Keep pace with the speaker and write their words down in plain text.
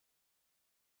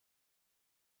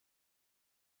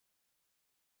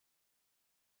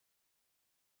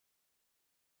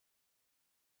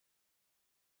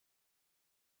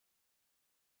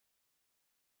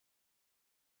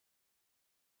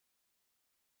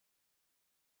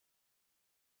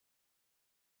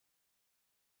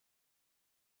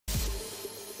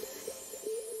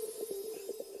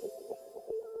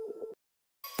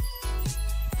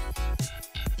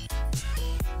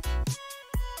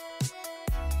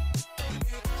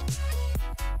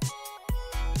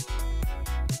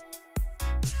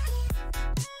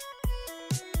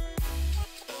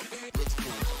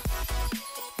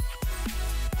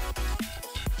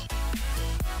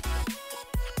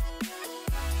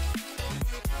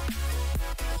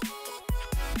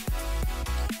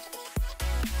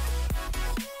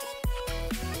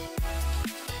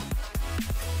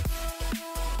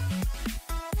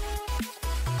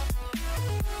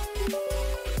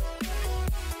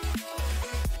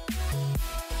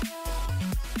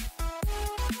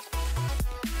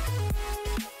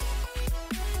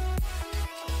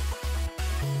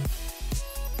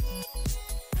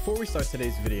Before we start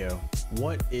today's video,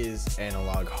 what is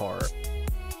analog horror?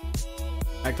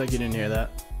 Act like you didn't hear that.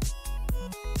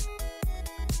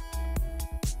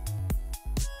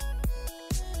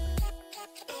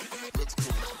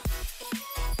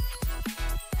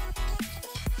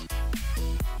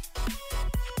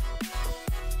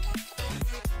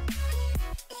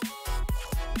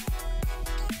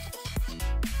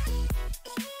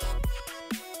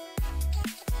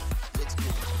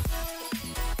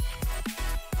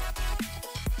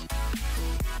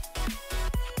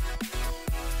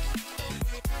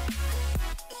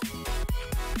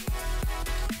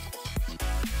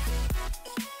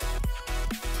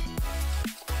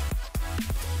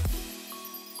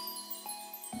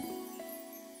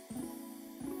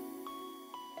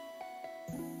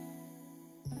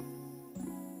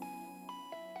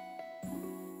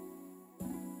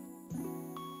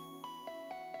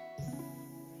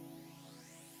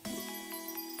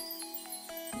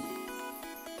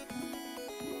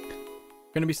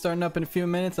 Gonna be starting up in a few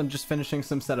minutes. I'm just finishing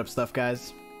some setup stuff,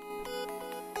 guys.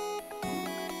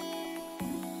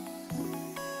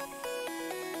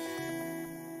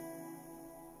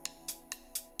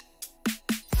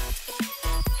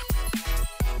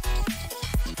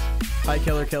 Hi,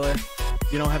 Killer Killer.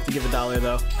 You don't have to give $1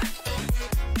 though.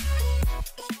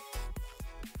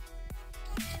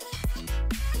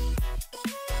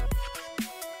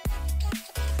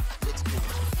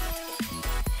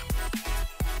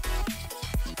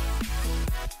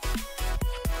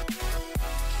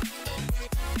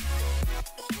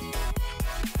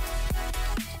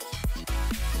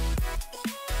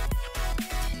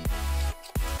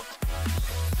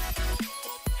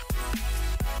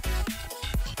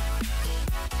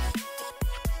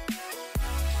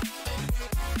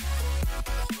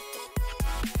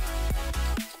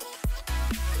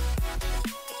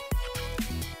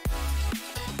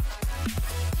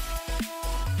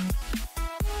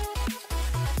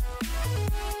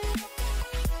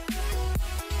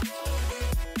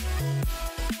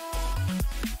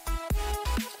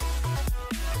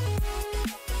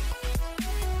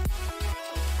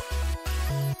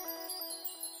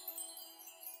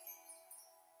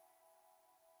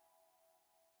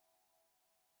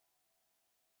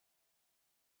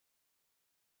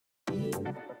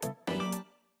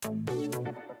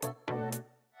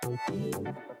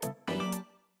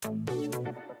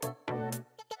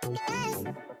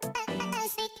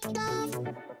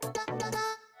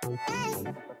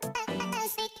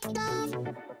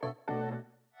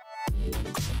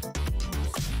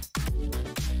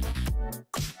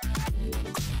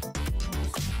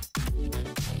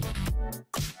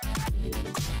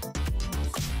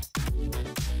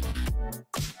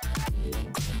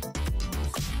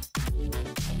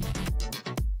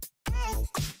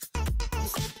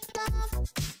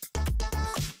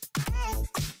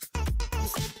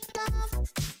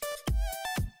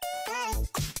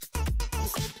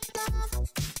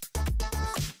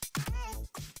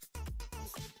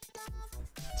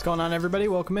 What's going on, everybody?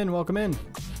 Welcome in, welcome in.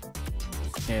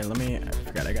 Here, I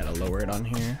forgot I gotta lower it on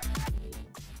here.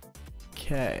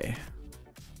 Okay.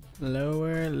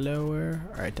 Lower.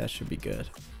 All right, that should be good.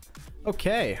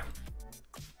 Okay.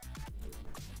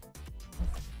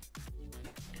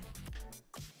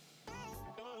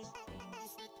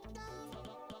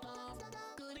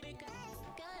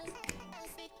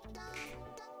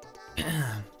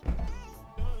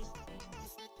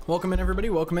 Welcome in, everybody.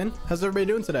 Welcome in. How's everybody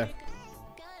doing today?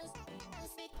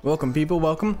 Welcome, people.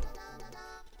 Welcome.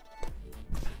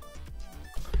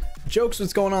 Jokes,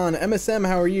 what's going on? MSM,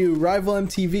 how are you? Rival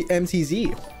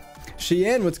MTZ.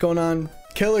 Sheehan, what's going on?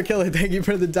 Killer Killer, thank you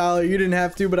for the $1. You didn't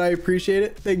have to, but I appreciate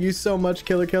it. Thank you so much,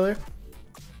 Killer Killer.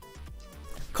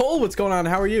 Cole, what's going on?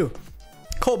 How are you?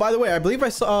 Cole, by the way, I believe I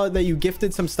saw that you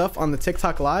gifted some stuff on the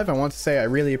TikTok live. I want to say I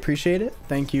really appreciate it.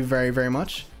 Thank you very, very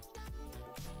much.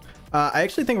 I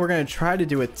actually think we're going to try to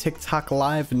do a TikTok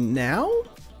live now.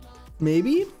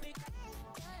 Maybe?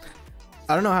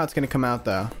 I don't know how it's going to come out,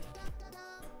 though.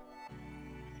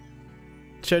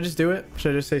 Should I just do it?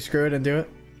 Should I just say screw it and do it?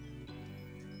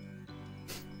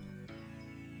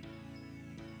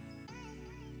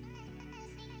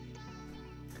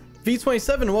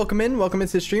 V27, welcome in. Welcome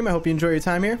into the stream. I hope you enjoy your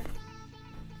time here.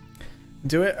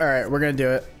 Do it? Alright, we're going to do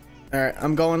it. Alright,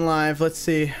 I'm going live. Let's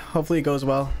see. Hopefully it goes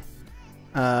well.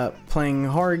 Playing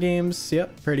horror games.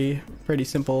 Yep, pretty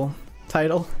simple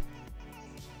title.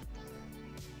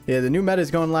 Yeah, the new meta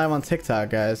is going live on TikTok,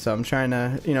 guys. So I'm trying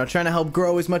to help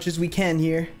grow as much as we can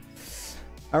here.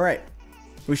 All right,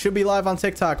 we should be live on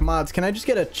TikTok. Mods, can I just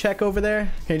get a check over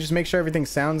there? Can you just make sure everything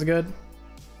sounds good?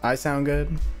 I sound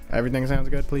good. Everything sounds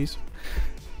good, please.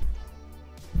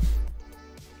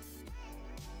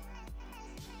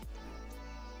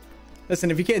 Listen,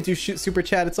 if you can't do super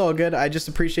chat, it's all good. I just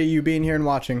appreciate you being here and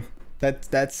watching.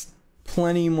 That's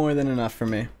plenty more than enough for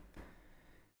me.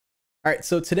 All right,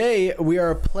 so today we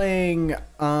are playing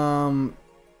Night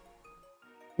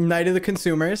of the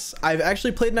Consumers. I've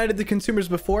actually played Night of the Consumers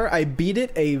before. I beat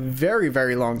it a very,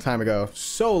 very long time ago.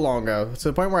 So long ago. To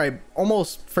the point where I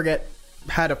almost forget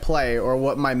how to play or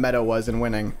what my meta was in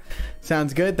winning.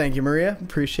 Sounds good. Thank you, Maria.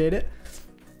 Appreciate it.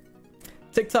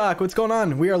 TikTok, what's going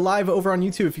on? We are live over on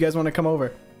YouTube if you guys want to come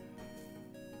over.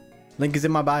 Link is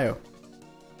in my bio.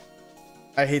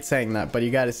 I hate saying that, but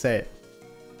you gotta say it.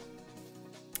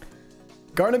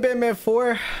 Garden Bandman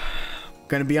 4.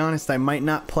 Gonna be honest, I might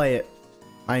not play it.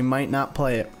 I might not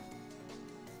play it.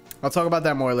 I'll talk about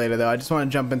that more later though. I just want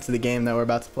to jump into the game that we're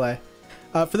about to play.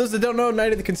 For those that don't know,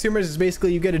 Night of the Consumers is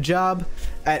basically you get a job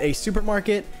at a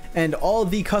supermarket and all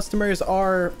the customers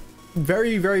are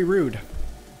very, very rude.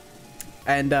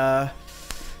 And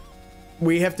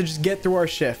we have to just get through our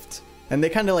shift. And they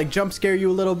kind of like jump scare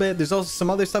you a little bit. There's also some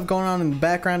other stuff going on in the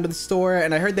background of the store.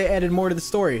 And I heard they added more to the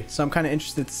story. So I'm kind of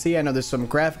interested to see. I know there's some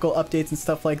graphical updates and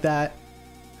stuff like that.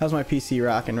 How's my PC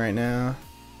rocking right now?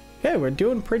 Okay, we're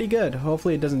doing pretty good.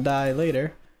 Hopefully it doesn't die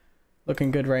later.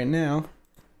 Looking good right now.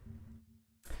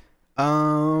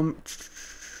 But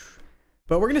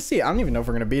we're going to see. I don't even know if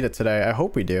we're going to beat it today. I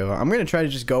hope we do. I'm going to try to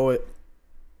just go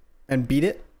and beat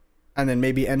it. And then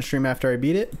maybe end stream after I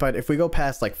beat it. But if we go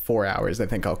past like 4 hours, I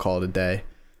think I'll call it a day.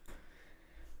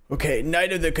 Okay,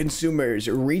 Night of the Consumers.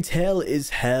 Retail is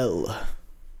hell.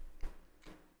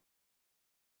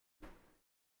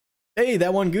 Hey,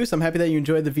 that one goose. I'm happy that you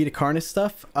enjoyed the Vita Carnus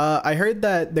stuff. I heard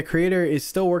that the creator is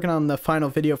still working on the final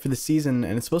video for the season.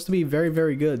 And it's supposed to be very,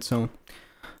 very good. So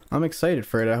I'm excited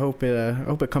for it. I hope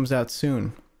it comes out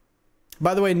soon.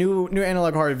 By the way, new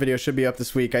Analog Horror video should be up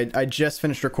this week. I just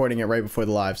finished recording it right before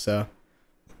the live, so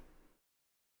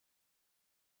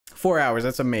 4 hours,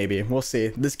 that's a maybe. We'll see.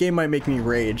 This game might make me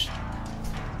rage.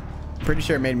 Pretty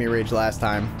sure it made me rage last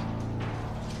time.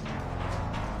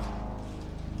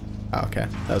 Oh, okay,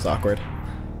 that was awkward.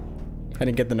 I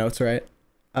didn't get the notes right.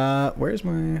 Where's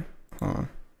my...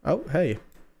 Oh, hey.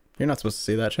 You're not supposed to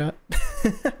see that, chat.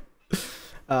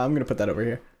 I'm gonna put that over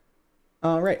here.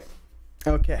 All right.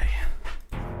 Okay.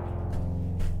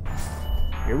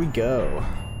 Here we go.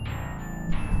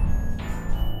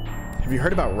 Have you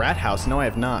heard about Rat House? No, I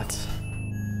have not.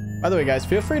 By the way, guys,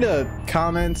 feel free to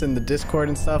comment in the Discord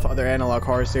and stuff. Other Analog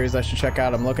Horror series I should check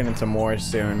out. I'm looking into more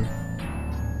soon.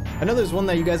 I know there's one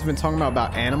that you guys have been talking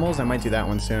about animals. I might do that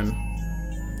one soon.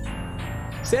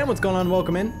 Sam, what's going on?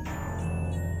 Welcome in.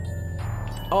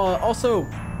 Also,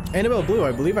 Annabelle Blue,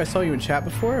 I believe I saw you in chat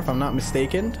before, if I'm not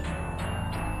mistaken.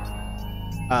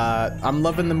 I'm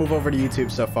loving the move over to YouTube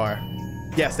so far.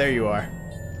 Yes, there you are.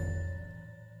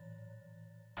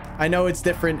 I know it's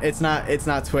different. It's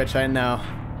not Twitch. I know.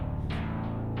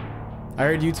 I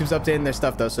heard YouTube's updating their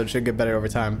stuff though, so it should get better over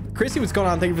time. Chrissy, what's going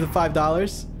on? Thank you for the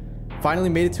 $5. Finally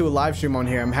made it to a live stream on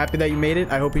here. I'm happy that you made it.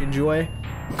 I hope you enjoy.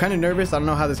 I'm kind of nervous. I don't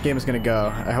know how this game is gonna go.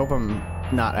 I hope I'm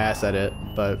not ass at it,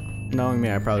 but knowing me,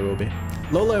 I probably will be.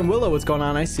 Lola and Willow, what's going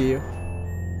on? I see you.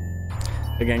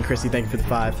 Again, Chrissy, thank you for the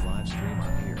 5.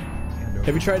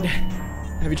 Have you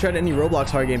tried any Roblox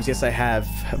horror games? Yes, I have,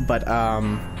 but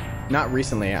not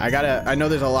recently. I know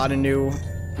there's a lot of new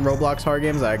Roblox horror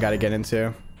games that I gotta get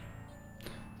into.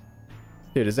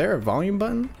 Dude, is there a volume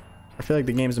button? I feel like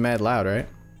the game's mad loud, right?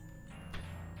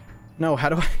 No, how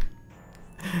do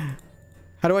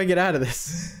I get out of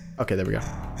this? Okay, there we go.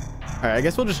 All right, I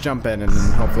guess we'll just jump in and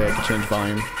then hopefully I can change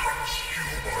volume.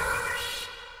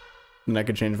 And I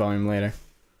could change volume later.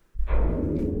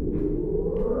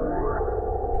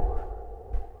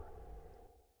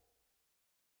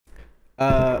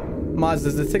 Moz,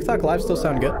 does the TikTok live still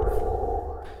sound good?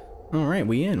 All right,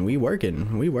 we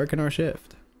working our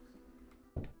shift.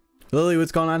 Lily,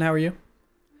 what's going on? How are you?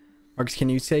 Marcus, can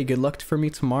you say good luck for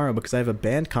me tomorrow because I have a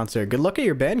band concert? Good luck at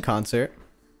your band concert.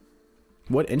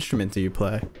 What instrument do you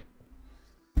play?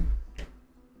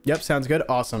 Yep, sounds good.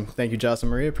 Awesome. Thank you, Jocelyn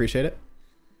Maria. Appreciate it.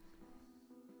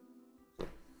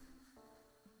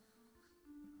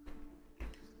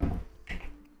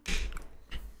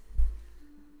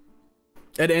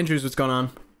 Ed Andrews, what's going on?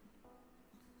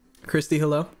 Christy,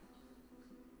 hello.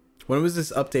 When was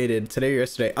this updated? Today or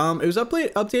yesterday? It was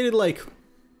updated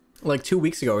like 2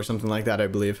 weeks ago or something like that, I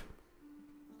believe.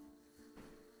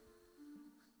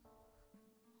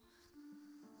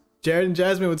 Jared and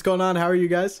Jasmine, what's going on? How are you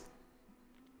guys?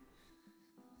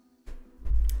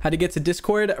 How to get to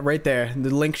Discord? Right there.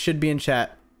 The link should be in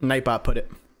chat. Nightbot put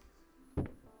it.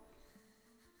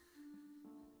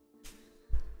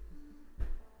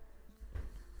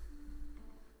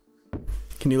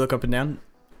 Can you look up and down?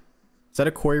 Is that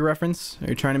a Corey reference? Are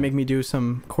you trying to make me do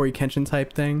some Corey Kenshin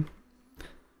type thing?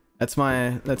 That's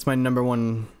my number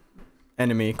one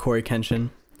enemy, Corey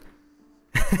Kenshin.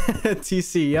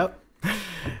 TC, yep.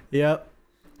 Yep.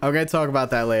 I'm gonna talk about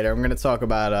that later. I'm gonna talk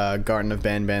about Garden of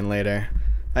Banban later.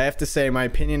 I have to say my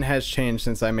opinion has changed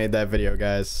since I made that video,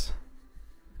 guys.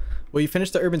 Well, you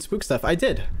finished the Urban Spook stuff. I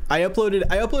did. I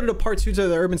uploaded a part 2 to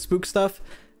the Urban Spook stuff.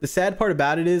 The sad part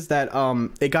about it is that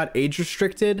it got age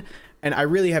restricted, and I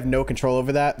really have no control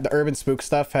over that. The Urban Spook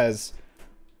stuff has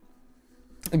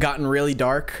gotten really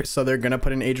dark, so they're gonna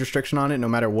put an age restriction on it no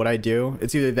matter what I do.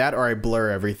 It's either that or I blur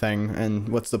everything, and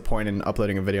what's the point in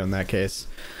uploading a video in that case?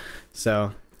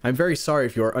 So I'm very sorry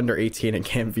if you're under 18 and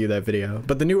can't view that video,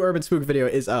 but the new Urban Spook video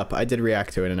is up. I did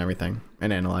react to it and everything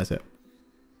and analyze it.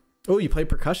 Oh, you play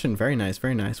percussion. Very nice,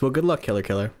 very nice. Well, good luck,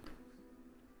 Killer.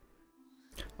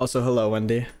 Also, hello,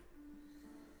 Wendy.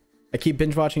 I keep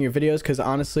binge watching your videos because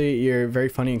honestly, you're very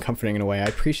funny and comforting in a way. I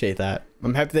appreciate that.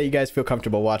 I'm happy that you guys feel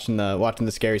comfortable watching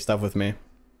the scary stuff with me.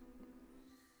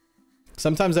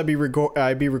 Sometimes I'd be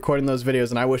recording those videos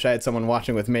and I wish I had someone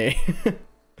watching with me.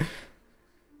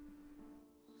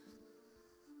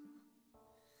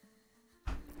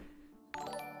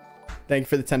 Thank you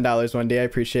for the $10, Wendy. I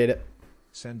appreciate it.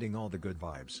 Sending all the good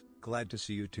vibes. Glad to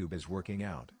see YouTube is working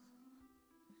out.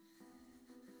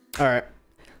 All right,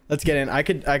 let's get in. I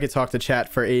could talk to chat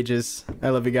for ages. I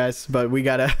love you guys, but we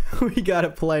gotta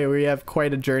play. We have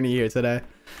quite a journey here today.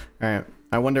 All right,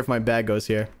 I wonder if my bag goes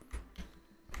here.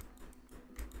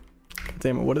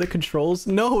 Damn it! What are the controls?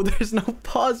 No, there's no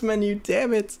pause menu.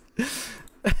 Damn it!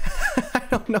 I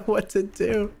don't know what to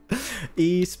do.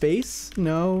 E space?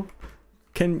 No.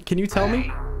 Can you tell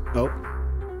me? Oh.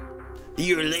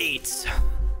 You're late.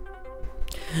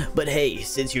 But hey,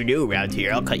 since you're new around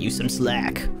here, I'll cut you some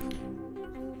slack.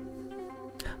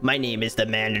 My name is the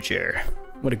manager.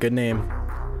 What a good name.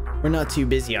 We're not too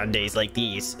busy on days like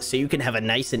these, so you can have a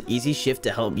nice and easy shift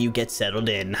to help you get settled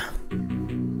in.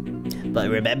 But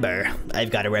remember,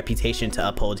 I've got a reputation to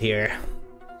uphold here.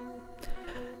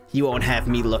 You won't have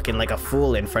me looking like a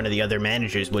fool in front of the other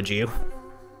managers, would you?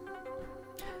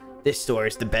 This store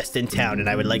is the best in town, and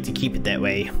I would like to keep it that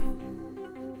way.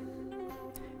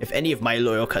 If any of my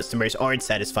loyal customers aren't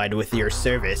satisfied with your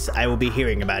service, I will be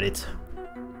hearing about it.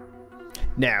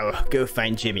 Now, go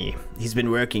find Jimmy. He's been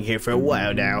working here for a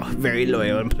while now. Very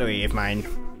loyal employee of mine.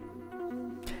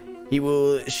 He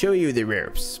will show you the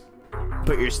ropes.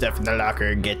 Put your stuff in the locker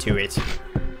and get to it.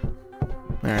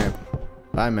 Alright.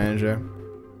 Bye, manager.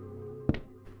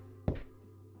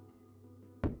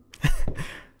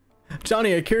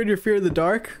 Johnny, I cured your fear of the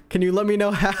dark. Can you let me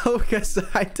know how? Because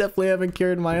I definitely haven't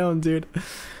cured my own, dude.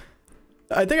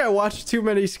 I think I watched too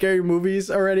many scary movies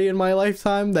already in my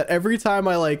lifetime that every time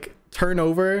I like turn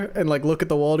over and like look at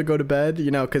the wall to go to bed,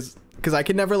 you know, because I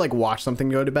can never like watch something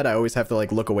go to bed. I always have to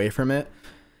like look away from it.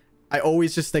 I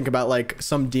always just think about like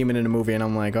some demon in a movie and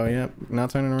I'm like, oh yeah, not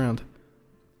turning around.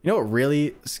 You know what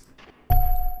really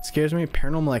scares me?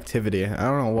 Paranormal Activity. I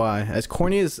don't know why. As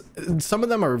corny as some of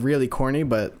them are really corny,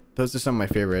 but those are some of my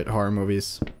favorite horror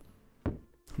movies.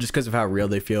 Just because of how real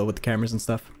they feel with the cameras and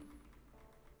stuff.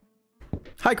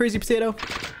 Hi, Crazy Potato.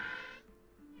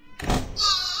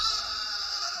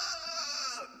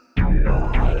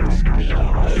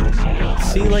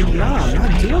 See, like, nah, I'm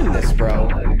not doing this, bro.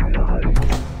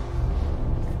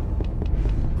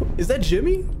 Is that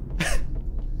Jimmy?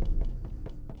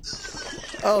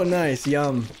 Oh, nice.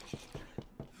 Yum.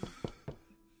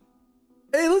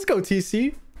 Hey, let's go,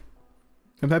 TC.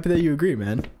 I'm happy that you agree,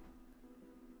 man.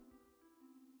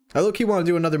 I low-key want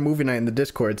to do another movie night in the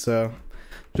Discord, so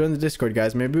join the Discord,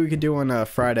 guys. Maybe we could do on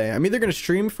Friday. I'm either going to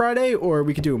stream Friday or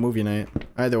we could do a movie night.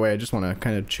 Either way, I just want to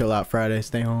kind of chill out Friday,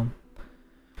 stay home.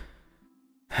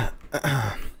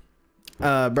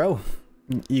 Bro,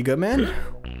 you good, man?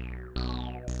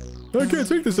 I can't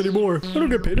take this anymore. I don't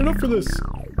get paid enough for this.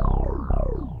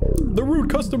 The rude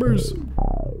customers.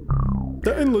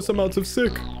 The endless amounts of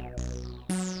sick.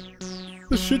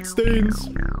 The shit stains.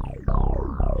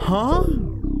 Huh?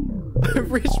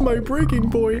 I've reached my breaking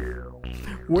point.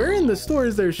 Where in the store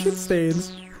is there shit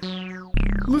stains?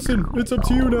 Listen, it's up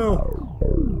to you now.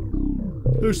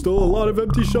 There's still a lot of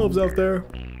empty shelves out there.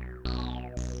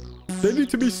 They need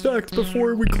to be stacked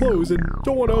before we close and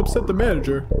don't want to upset the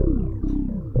manager.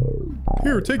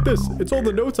 Here, take this. It's all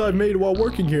the notes I've made while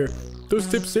working here. Those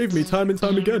tips save me time and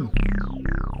time again.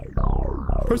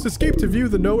 Press escape to view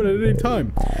the note at any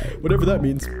time. Whatever that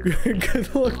means.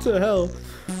 Good luck to hell.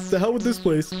 To hell with this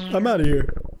place. I'm out of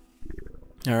here.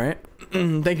 Alright.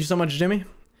 Thank you so much, Jimmy.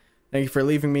 Thank you for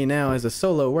leaving me now as a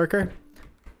solo worker.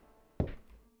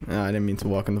 Oh, I didn't mean to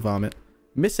walk in the vomit.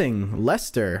 Missing.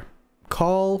 Lester.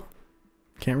 Call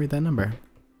Can't read that number.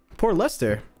 Poor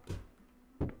Lester.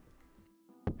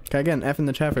 Can I get an F in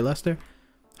the chat for Lester?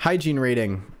 Hygiene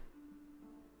rating.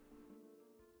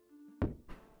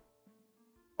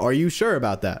 Are you sure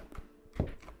about that?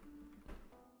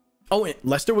 Oh,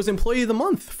 Lester was Employee of the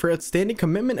Month for outstanding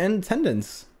commitment and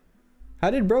attendance. How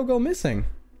did bro go missing?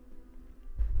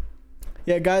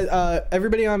 Yeah, guys,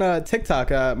 everybody on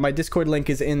TikTok, my Discord link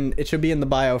is in, it should be in the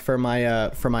bio for my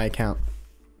account.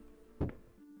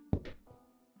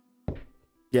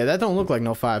 Yeah, that don't look like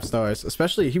no 5 stars.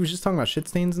 Especially, he was just talking about shit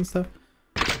stains and stuff.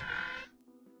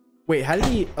 Wait, how did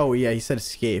he... Oh, yeah, he said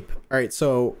escape. Alright,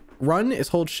 so run is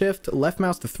hold shift, left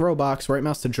mouse to throw a box, right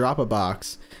mouse to drop a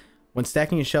box. When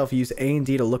stacking a shelf, use A and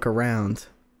D to look around.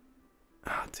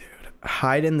 Oh, dude.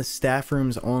 Hide in the staff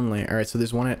rooms only. Alright, so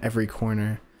there's one at every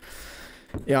corner.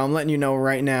 Yeah, I'm letting you know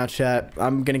right now, chat.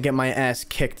 I'm gonna get my ass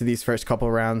kicked these first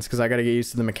couple rounds because I gotta get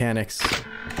used to the mechanics.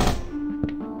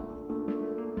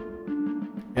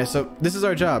 Yeah, so this is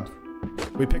our job.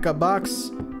 We pick up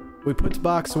box, we put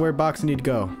box where box need to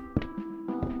go.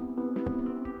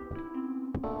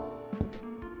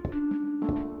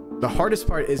 The hardest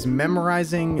part is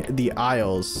memorizing the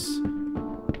aisles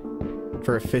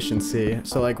for efficiency.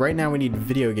 So like right now we need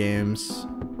video games.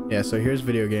 Yeah, so here's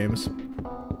video games.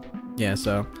 Yeah,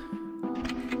 so I'm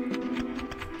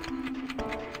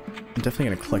definitely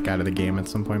gonna click out of the game at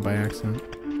some point by accident.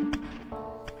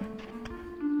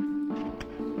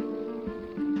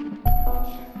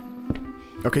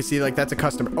 Okay, see, like that's a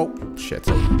customer. Oh shit.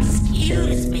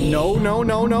 Excuse me. No, no,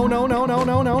 no, no, no, no, no,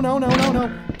 no, no, no, no, no,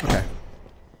 no. Okay.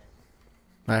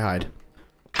 I hide.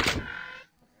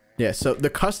 Yeah, so the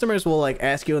customers will like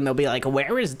ask you and they'll be like,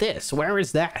 where is this? Where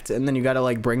is that? And then you gotta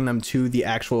like bring them to the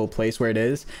actual place where it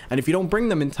is. And if you don't bring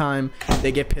them in time,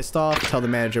 they get pissed off, tell the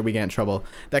manager we get in trouble.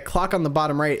 That clock on the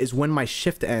bottom right is when my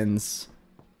shift ends.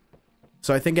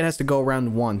 So I think it has to go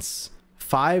around once.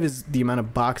 5 is the amount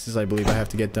of boxes I believe I have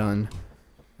to get done.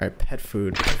 Alright, pet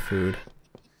food, pet food.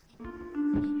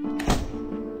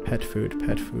 Pet food,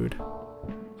 pet food.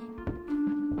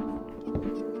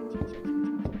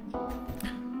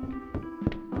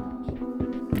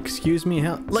 Excuse me,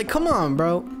 hell, like come on,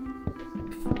 bro.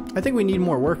 I think we need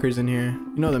more workers in here.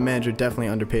 You know the manager definitely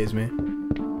underpays me.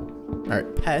 All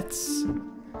right, pets.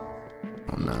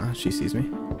 Oh nah, she sees me.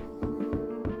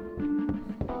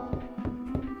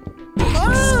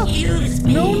 Ah!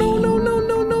 No, no, no, no,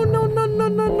 no, no, no, no, no,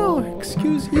 no, no.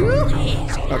 Excuse you.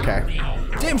 Okay.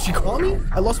 Damn, she caught me.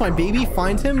 I lost my baby.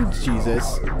 Find him.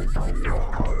 Jesus.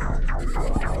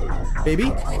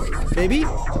 Baby, baby.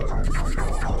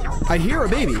 I hear a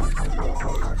baby.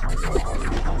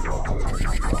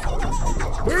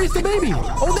 Where is the baby?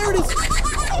 Oh, there it is.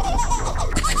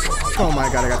 Oh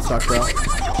my god, I got stuck, bro.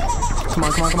 Come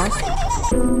on, come on, come on.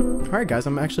 All right, guys,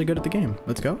 I'm actually good at the game.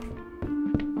 Let's go.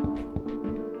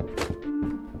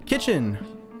 Kitchen.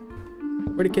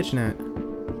 Where the kitchen at?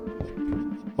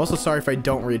 I'm also sorry if I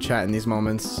don't read chat in these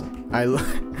moments. I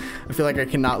feel like I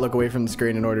cannot look away from the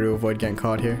screen in order to avoid getting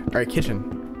caught here. All right,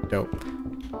 kitchen. Dope.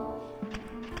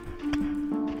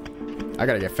 I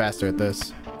gotta get faster at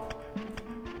this.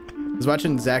 I was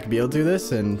watching Zach Beal do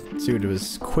this, and dude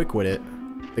was quick with it.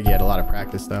 I think he had a lot of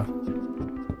practice, though.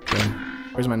 Okay.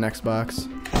 Where's my next box?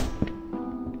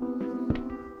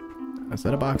 Is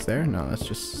that a box there? No, that's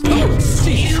just...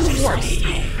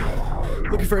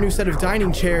 Looking for a new set of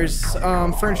dining chairs.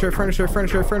 Furniture, furniture,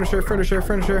 furniture, furniture, furniture,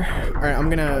 furniture. All right, I'm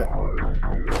gonna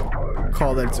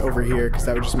call that it's over here, because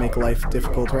that would just make life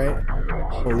difficult, right?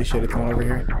 Holy shit, it's not over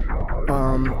here.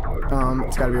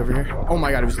 It's gotta be over here. Oh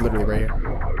my god, it was literally right here.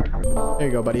 There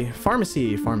you go, buddy.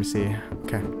 Pharmacy, pharmacy.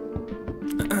 Okay.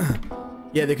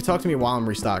 Yeah, they could talk to me while I'm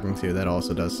restocking too. That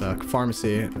also does suck.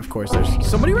 Pharmacy, of course, there's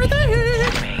somebody right there.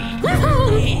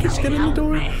 Just get in the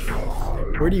door.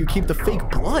 Where do you keep the fake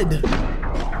blood?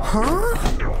 Huh?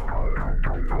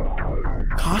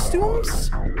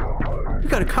 Costumes? You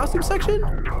got a costume section?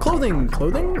 Clothing,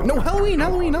 clothing? No, Halloween,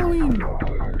 Halloween, Halloween.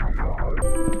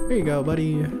 There you go,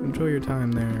 buddy. Enjoy your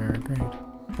time there. Great.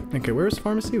 Okay, where's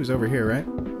pharmacy? It was over here, right?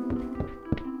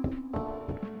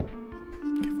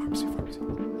 Okay, pharmacy, pharmacy.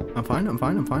 I'm fine, I'm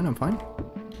fine, I'm fine, I'm fine.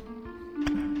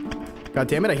 God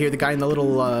damn it, I hear the guy in the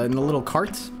little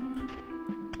cart.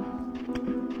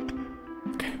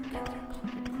 Okay, okay, okay.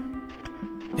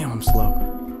 Damn, I'm slow.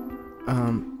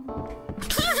 I'm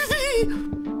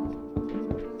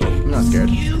not scared.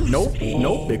 Nope,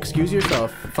 nope, excuse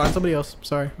yourself. Find somebody else.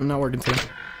 Sorry, I'm not working today.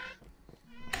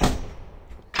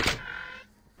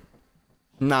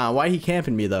 Nah, why he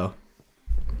camping me though?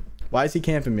 Why is he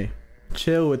camping me?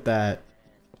 Chill with that.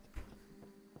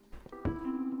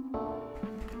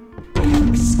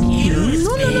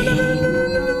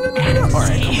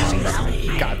 Alright, come on,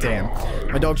 bro. God damn.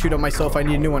 My dog chewed up my sofa. I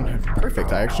need a new one.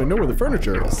 Perfect. I actually know where the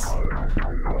furniture is.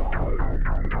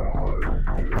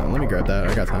 Let me grab that.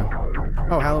 I got time.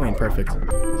 Oh, Halloween. Perfect.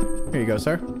 Here you go,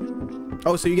 sir.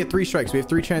 Oh, so you get 3 strikes. We have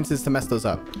 3 chances to mess those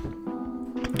up.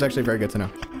 It's actually very good to know.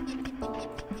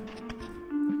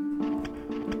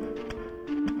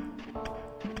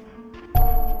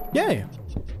 Yay!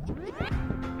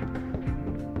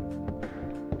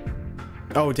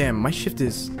 Oh, damn. My shift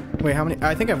is... Wait, how many?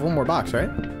 I think I have 1 more box, right?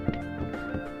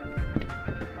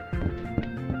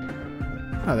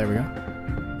 Oh, there we go.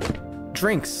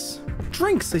 Drinks.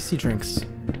 Drinks. I see drinks.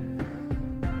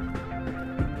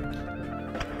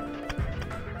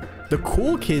 The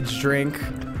Cool Kids drink.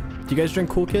 Do you guys drink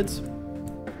Cool Kids?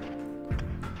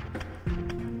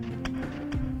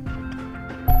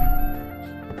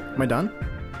 Am I done?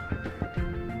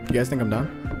 You guys think I'm done?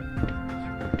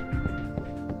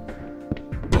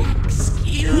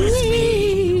 Excuse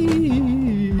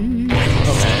me.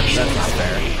 Okay, that's not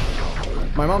fair.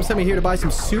 My mom sent me here to buy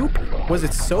some soup. Was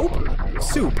it soap?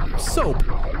 Soup. Soap.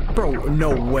 Bro,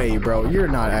 no way, bro. You're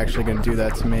not actually gonna do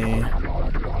that to me.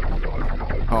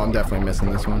 Oh, I'm definitely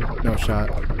missing this one. No shot.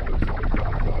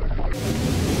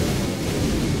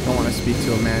 Don't want to speak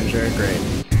to a manager. Great.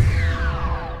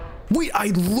 Wait, I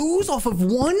lose off of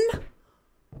 1?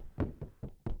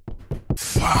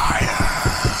 Fire.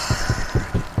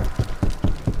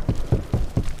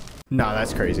 Nah,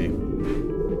 that's crazy.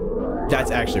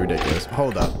 That's actually ridiculous.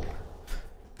 Hold up.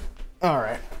 All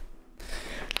right.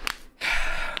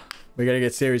 We gotta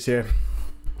get serious here.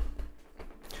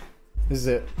 This is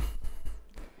it.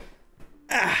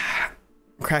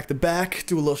 Crack the back.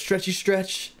 Do a little stretchy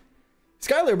stretch.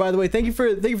 Skylar, by the way, thank you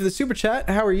for the super chat.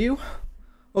 How are you?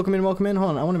 Welcome in, welcome in.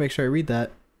 Hold on, I want to make sure I read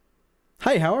that.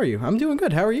 Hi, how are you? I'm doing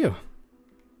good. How are you?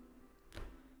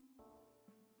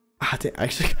 Ah, damn, I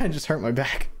actually kind of just hurt my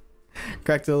back.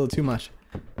 Cracked it a little too much.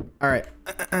 All right.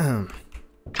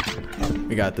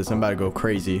 We got this. I'm about to go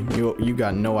crazy. You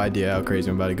got no idea how crazy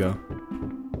I'm about to go.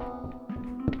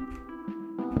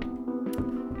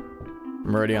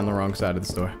 I'm already on the wrong side of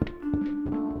the store.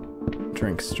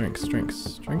 Drinks, drinks,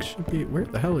 drinks. Drinks should be... Where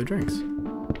the hell are drinks?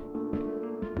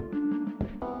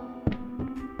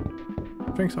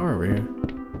 Drinks are over here.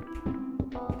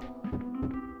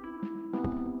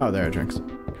 Oh, there are drinks.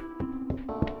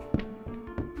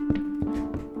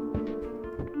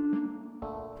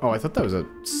 Oh, I thought that was a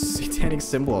satanic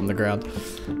symbol on the ground.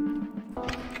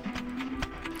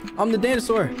 I'm the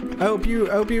dinosaur. I hope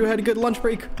you had a good lunch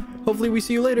break. Hopefully we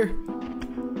see you later.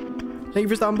 Thank you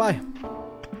for stopping by.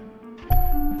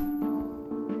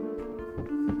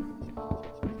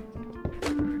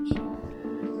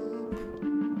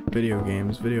 Video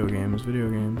games, video games, video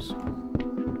games.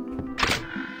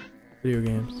 Video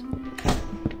games.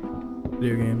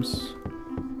 Video games.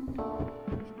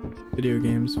 Video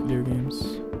games, video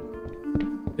games.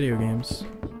 Video games.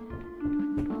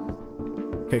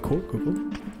 Okay, cool, cool, cool.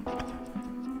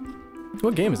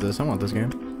 What game is this? I want this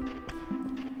game.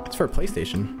 It's for a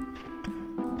PlayStation.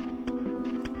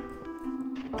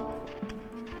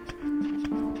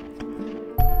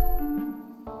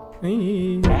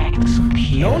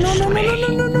 No, no, no, no, no,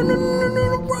 no, no, no, no, no,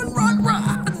 no,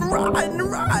 run.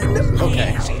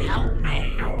 Okay.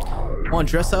 Want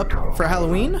to dress up for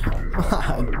Halloween?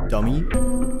 Dummy.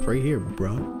 It's right here,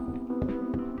 bro.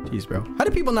 Jeez, bro. How do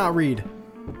people not read?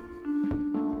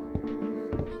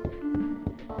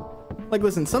 Like,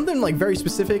 listen, something like very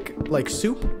specific, like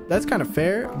soup, that's kind of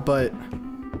fair, but...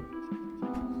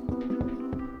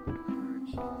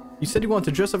 You said you want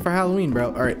to dress up for Halloween,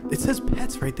 bro. All right, it says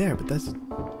pets right there, but that's...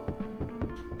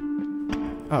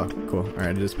 Oh, cool. All right,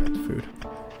 it is pet food.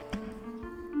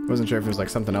 Wasn't sure if it was like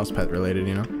something else pet related,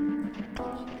 you know?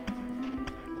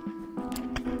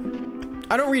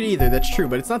 I don't read either, that's true,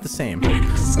 but it's not the same.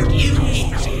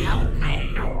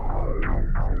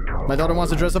 My daughter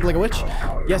wants to dress up like a witch?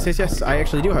 Yes, yes, yes. I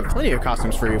actually do have plenty of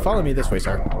costumes for you. Follow me this way,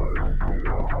 sir.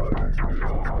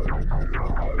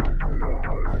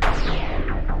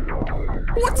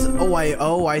 What?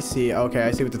 Oh, I see. Okay,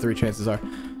 I see what the 3 chances are.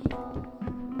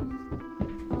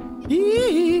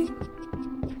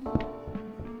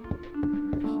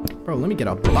 Bro, let me get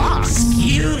a box.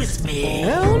 Excuse me.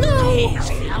 Hell no.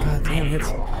 God damn it.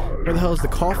 Where the hell is the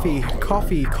coffee?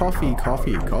 Coffee. I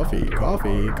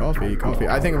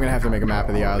think I'm gonna have to make a map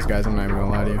of the aisles, guys. I'm not even gonna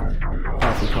lie to you.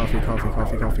 Coffee.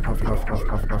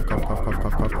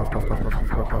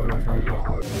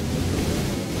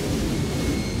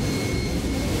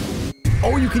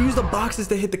 Oh, you can use the boxes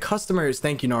to hit the customers.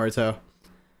 Thank you, Naruto.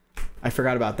 I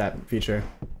forgot about that feature.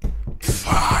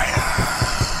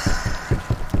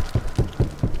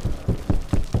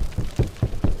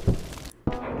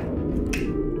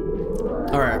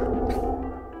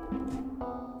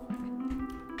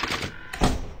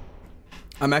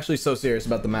 I'm actually so serious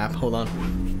about the map. Hold on.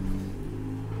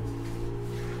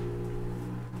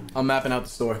 I'm mapping out the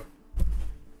store.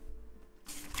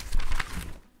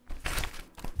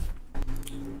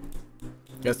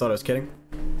 You guys thought I was kidding?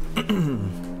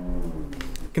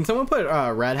 Can someone put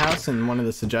Rad House in one of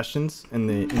the suggestions in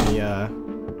the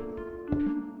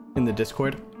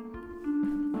Discord?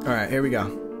 All right, here we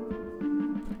go.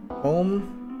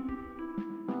 Home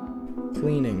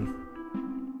cleaning,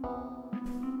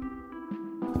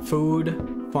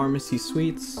 food, pharmacy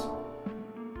suites,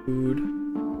 food,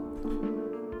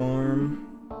 farm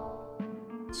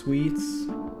suites.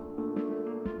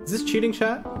 Is this cheating,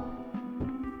 chat?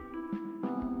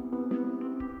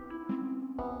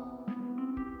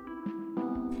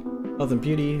 Health and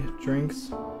beauty,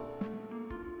 drinks.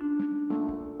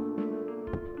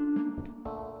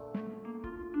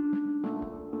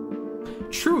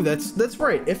 True, that's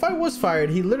right. If I was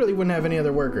fired, he literally wouldn't have any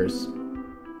other workers.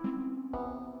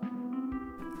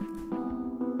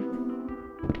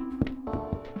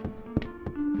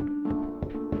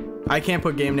 I can't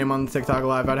put game name on the TikTok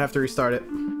live. I'd have to restart it.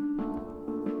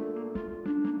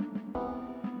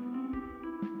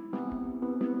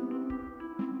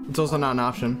 It's also not an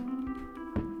option.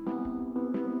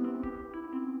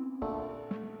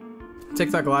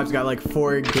 TikTok Live's got like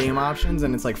 4 game options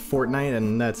and it's like Fortnite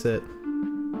and that's it.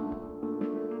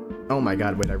 Oh my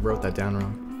god, wait, I wrote that down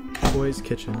wrong. Toys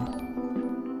Kitchen.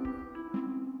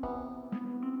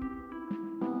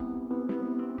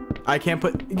 I can't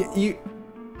put you.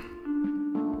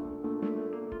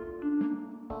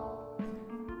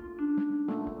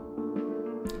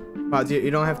 Wow,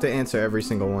 you don't have to answer every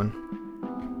single one.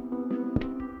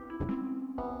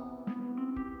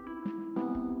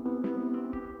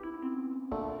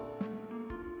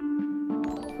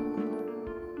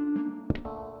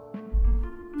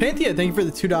 Panthea, thank you for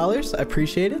the $2. I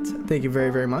appreciate it. Thank you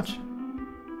very, very much.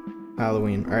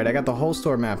 Halloween. All right, I got the whole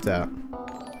store mapped out.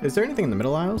 Is there anything in the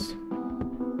middle aisles?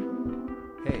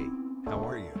 Hey, how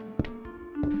are you?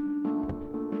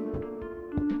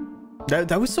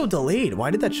 That was so delayed. Why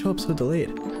did that show up so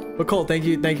delayed? But Cole, thank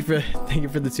you for the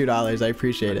 $2. I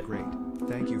appreciate it. Great.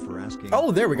 Thank you for asking.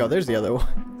 Oh, there we go. There's the other one.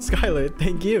 Skylar,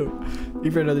 thank you. Thank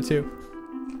you for another 2.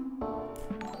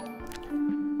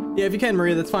 Yeah, if you can,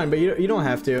 Maria, that's fine, but you don't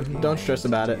have to. Don't stress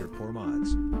about it. Your poor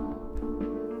mods.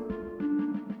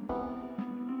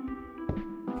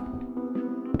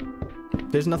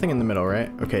 There's nothing in the middle, right?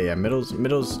 Okay, yeah, middle's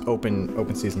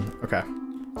open season. Okay.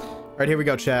 All right, here we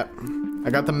go, chat. I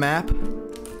got the map.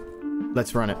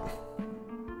 Let's run it.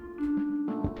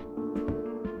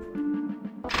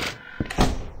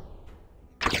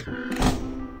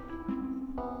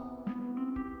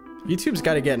 YouTube's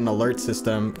got to get an alert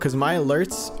system because my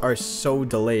alerts are so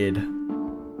delayed.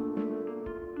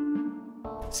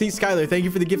 See, Skylar, thank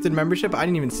you for the gifted membership. I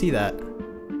didn't even see that.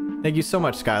 Thank you so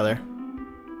much, Skylar.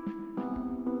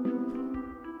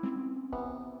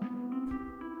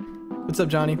 What's up,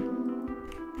 Johnny?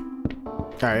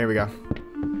 All right, here we go.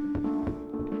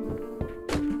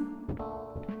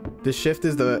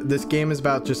 This game is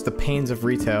about just the pains of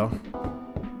retail.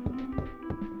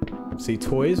 See,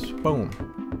 toys, boom.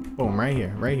 Boom, right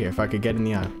here, if I could get in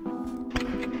the eye.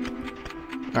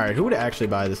 All right, who would actually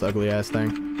buy this ugly ass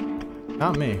thing?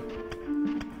 Not me.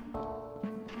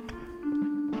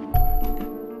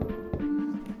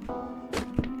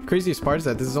 Craziest part is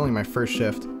that this is only my first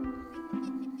shift.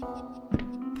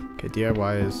 Okay,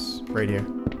 DIY is right here.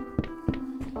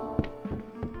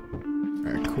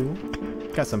 All right, cool.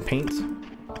 Got some paint.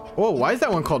 Whoa, why is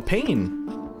that one called Pain?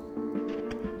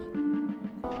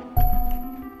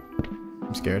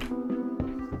 I'm scared.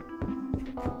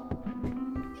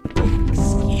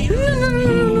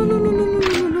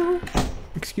 No.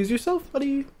 Excuse yourself,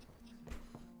 buddy.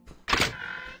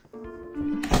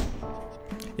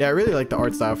 Yeah, I really like the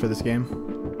art style for this game.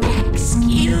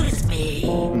 Excuse me.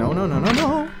 No.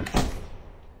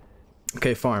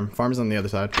 Okay, farm. Farm's on the other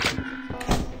side.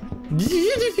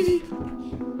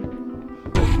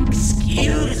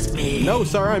 Excuse me. No,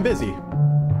 sorry, I'm busy.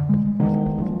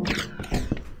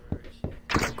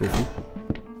 Goofy.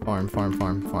 Farm.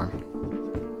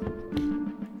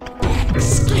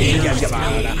 Excuse me.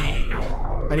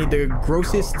 I need the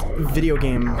grossest video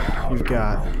game you've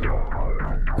got.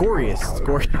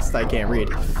 Goriest. I can't read.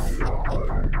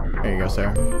 There you go, sir.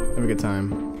 Have a good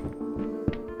time.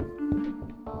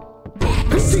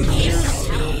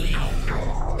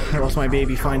 I lost my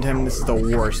baby. Find him. This is the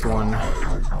worst one.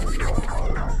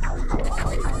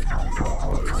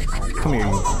 Come here,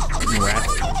 you rat.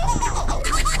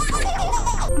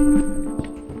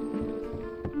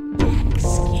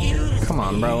 Come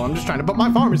on, bro. I'm just trying to put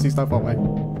my pharmacy stuff away.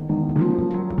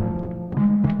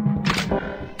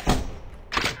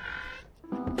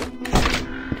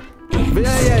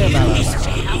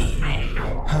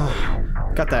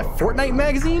 Got that Fortnite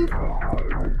magazine?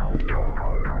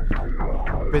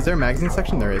 Wait, is there a magazine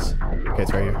section? There is. Okay,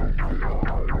 it's right here.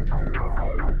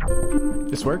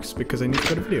 This works because I need to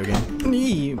go to video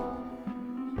game.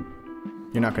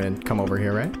 You're not gonna come over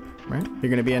here, right? Right? You're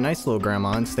gonna be a nice little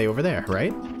grandma and stay over there,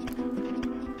 right?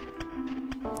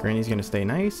 Granny's gonna stay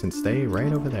nice and stay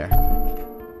right over there.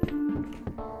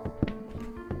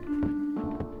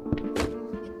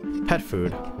 Pet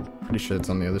food. Pretty sure it's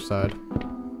on the other side.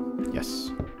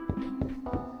 Yes.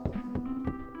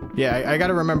 Yeah, I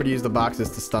gotta remember to use the boxes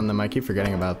to stun them. I keep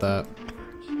forgetting about that.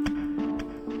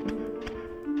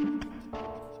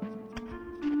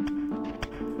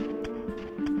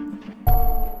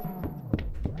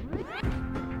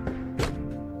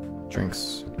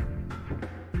 Drinks.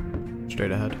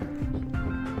 Straight ahead.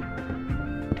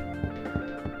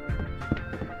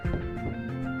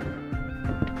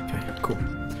 Okay, cool.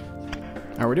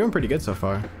 Alright, we're doing pretty good so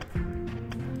far.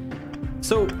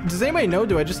 So, does anybody know,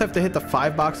 do I just have to hit the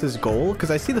 5 boxes goal?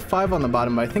 Because I see the 5 on the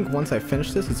bottom, but I think once I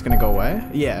finish this, it's going to go away.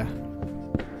 Yeah.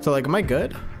 So, like, am I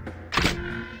good?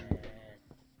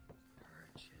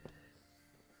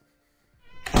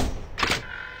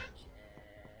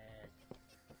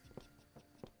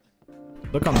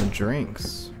 Look on the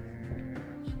drinks.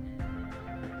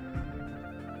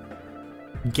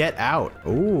 Get out.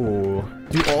 Ooh.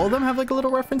 Do all of them have, like, a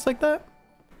little reference like that?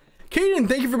 Kaden,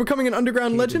 thank you for becoming an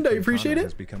underground legend. I appreciate it.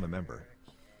 Has become a member.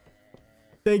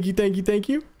 Thank you, thank you, thank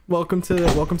you. Welcome to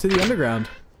the underground.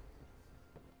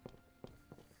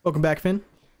 Welcome back, Finn.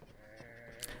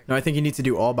 No, I think you need to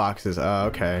do all boxes.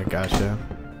 Okay, gotcha.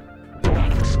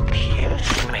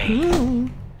 Excuse me.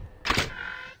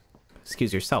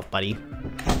 Excuse yourself, buddy.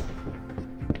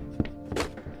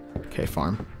 Okay,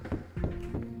 farm.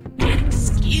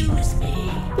 Excuse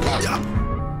me.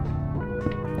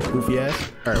 Goofy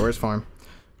ass. All right, where's farm?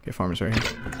 Okay, farm is right here.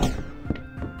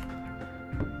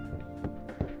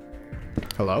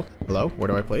 Hello? Hello? Where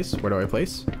do I place? Where do I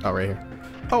place? Oh, right here.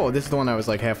 Oh, this is the one I was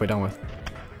like halfway done with.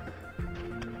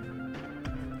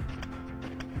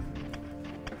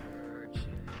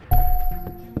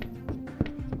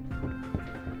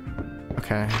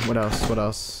 Okay, what else? What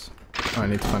else? Oh, I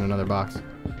need to find another box.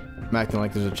 I'm acting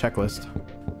like there's a checklist.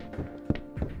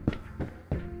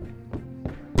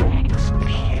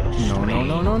 No,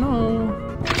 no, no, no, no.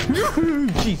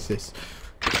 Jesus.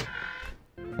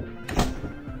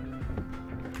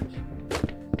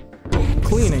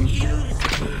 Cleaning.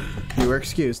 You were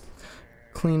excused.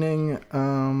 Cleaning,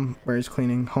 where is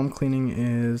cleaning? Home cleaning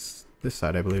is this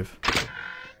side, I believe.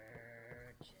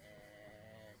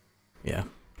 Yeah.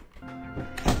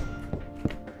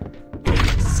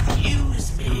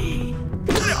 Excuse me.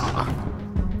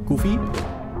 Goofy?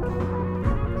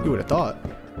 You would have thought.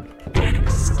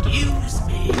 Excuse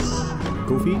me.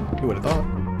 Goofy? You would have thought.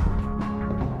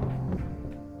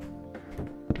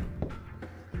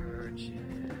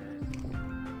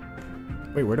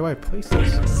 Wait, where do I place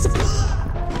this?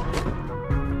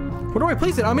 Where do I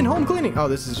place it? I'm in home cleaning. Oh,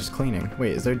 this is just cleaning.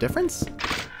 Wait, is there a difference?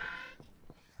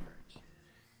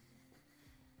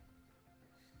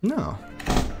 No.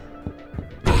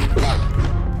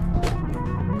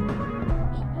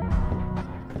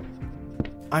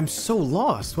 I'm so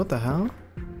lost. What the hell?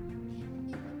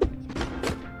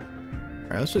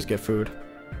 Alright, let's just get food.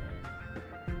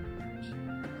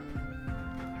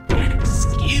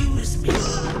 Excuse me.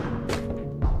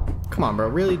 Come on, bro.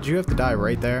 Really? Did you have to die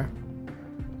right there?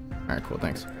 Alright, cool.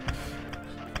 Thanks.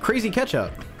 Crazy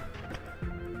ketchup.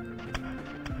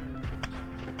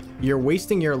 You're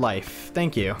wasting your life.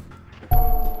 Thank you.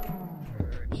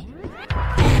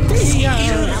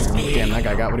 Damn, that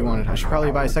guy got what he wanted. I should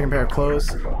probably buy a second pair of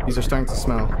clothes. These are starting to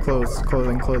smell.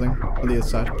 Clothing on the other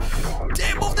side.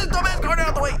 Damn, move this dumbass card out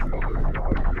of the way!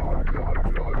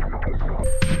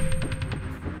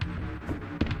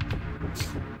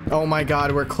 Oh my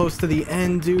god, we're close to the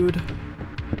end, dude.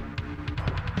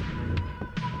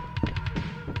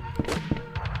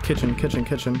 Kitchen.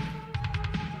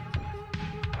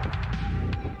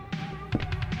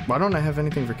 Why don't I have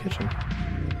anything for kitchen?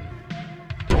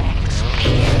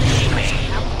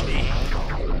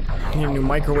 I need a new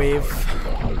microwave.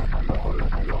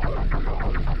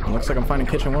 It looks like I'm finding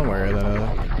kitchen one way or the other.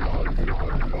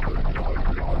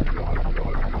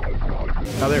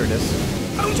 Oh, there it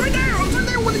is. I was right there!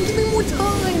 Wouldn't give me more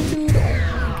time, dude. Oh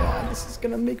my god, this is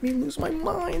gonna make me lose my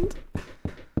mind.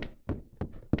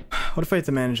 What if I hit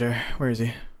the manager? Where is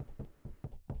he?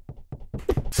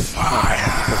 Alright.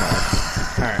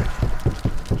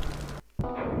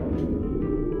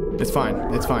 It's fine.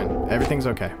 It's fine. Everything's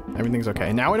okay. Everything's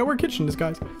okay. Now I know where kitchen is,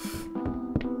 guys.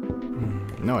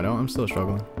 No, I don't. I'm still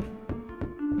struggling.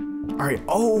 Alright.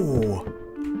 Oh!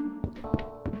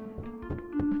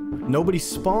 Nobody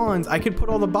spawns. I could put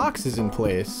all the boxes in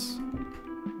place.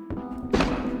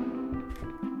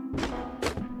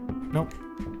 Nope.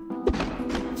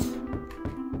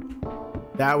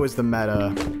 That was the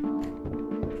meta.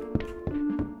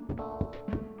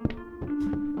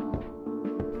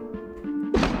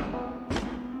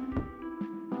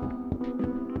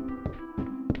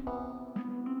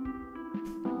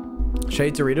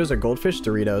 Shade Doritos or goldfish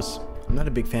Doritos? I'm not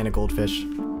a big fan of goldfish.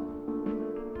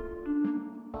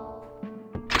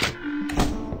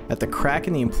 At the crack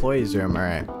in the employees room,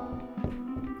 alright.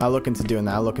 I'll look into doing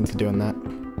that.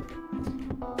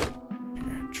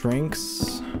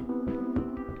 Drinks.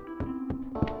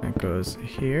 That goes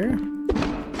here.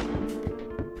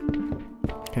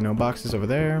 Okay, no boxes over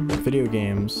there. Video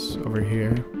games over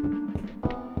here.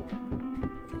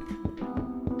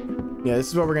 Yeah, this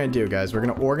is what we're gonna do, guys. We're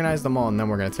gonna organize them all and then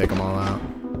we're gonna take them all out.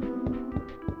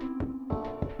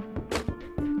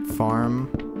 Farm.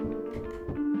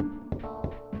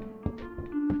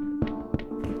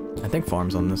 I think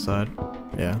farm's on this side.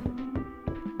 Yeah.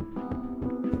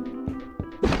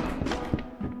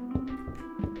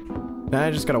 Now I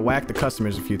just gotta whack the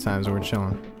customers a few times when we're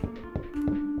chilling.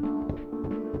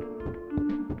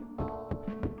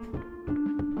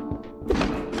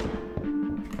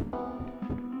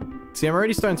 See, I'm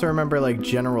already starting to remember, like,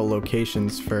 general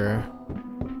locations for...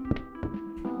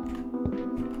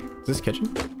 Is this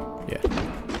kitchen? Yeah.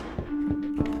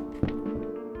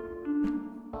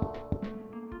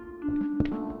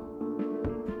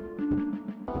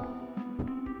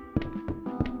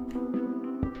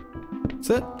 Is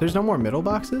it? There's no more middle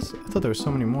boxes? I thought there were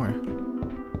so many more.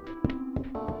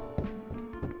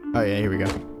 Oh, yeah, here we go.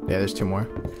 Yeah, there's 2 more.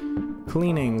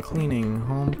 Cleaning,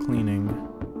 home cleaning.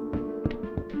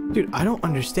 Dude, I don't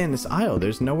understand this aisle.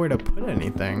 There's nowhere to put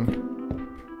anything.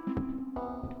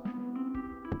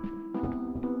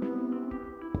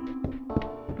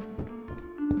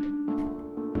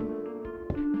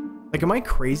 Like, am I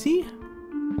crazy?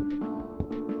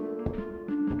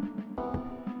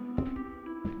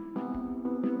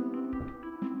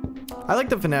 I like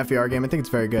the FNAF VR game. I think it's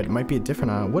very good. It might be a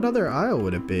different aisle. What other aisle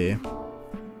would it be?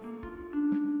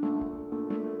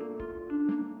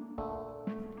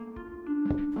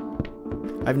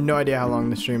 I have no idea how long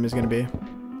the stream is going to be.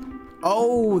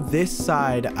 Oh, this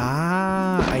side.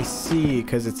 Ah, I see.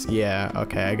 Because it's... Yeah,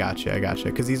 okay, I got you.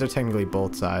 Because these are technically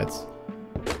both sides.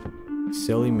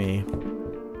 Silly me.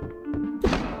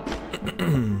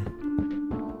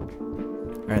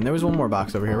 Alright, and there was one more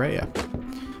box over here, right? Yeah.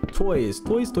 Toys.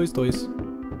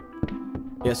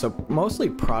 Yeah, so mostly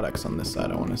products on this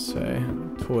side, I want to say.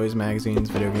 Toys, magazines,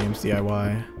 video games,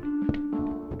 DIY.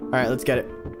 Alright, let's get it.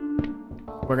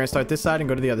 We're gonna start this side and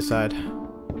go to the other side.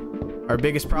 Our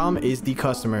biggest problem is the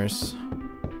customers.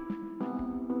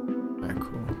 Alright,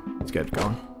 cool. Let's get it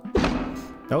going.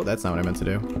 Oh, that's not what I meant to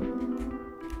do.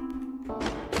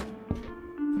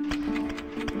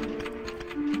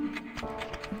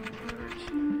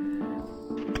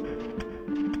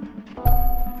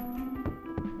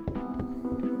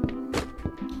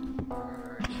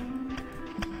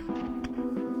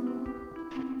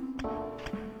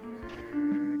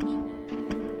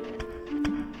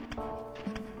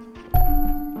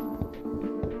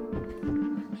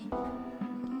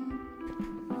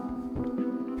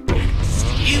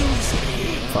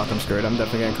 Fuck, I'm screwed. I'm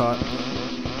definitely getting caught.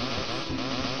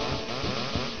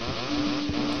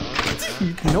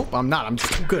 Nope, I'm not. I'm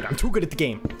just too good. I'm too good at the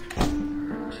game.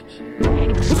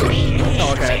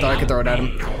 Oh, okay. I thought I could throw it at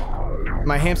him.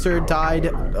 My hamster died.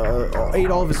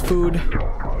 Ate all of his food.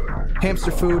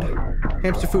 Hamster food.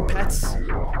 Hamster food pets.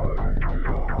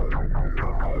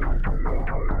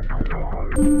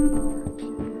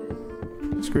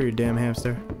 Screw you, damn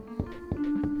hamster.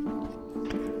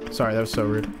 Sorry, that was so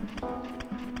rude.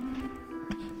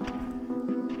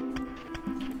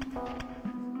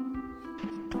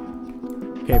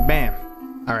 Okay, bam.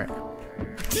 All right.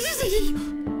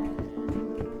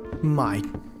 My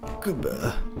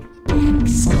good.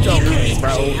 Okay,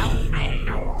 bro.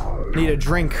 Need a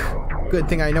drink. Good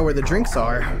thing I know where the drinks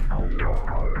are.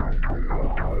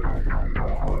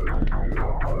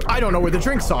 I don't know where the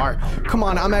drinks are. Come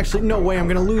on, I'm actually... No way I'm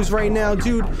gonna lose right now,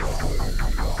 dude.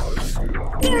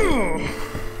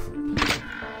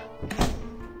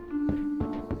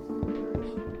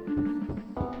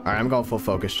 Alright, I'm going full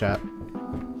focus, chat.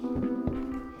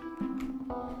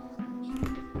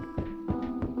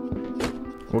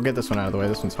 We'll get this one out of the way.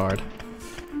 This one's hard.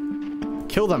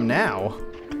 Kill them now?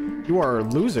 You are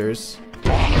losers.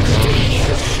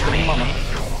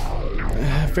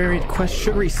 Varied quest,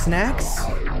 sugary snacks?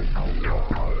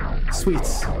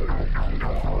 Sweets.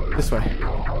 This way.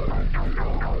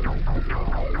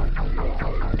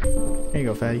 There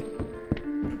you go, fatty.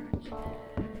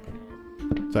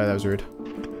 Sorry, that was rude.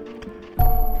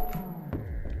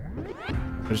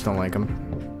 I just don't like him.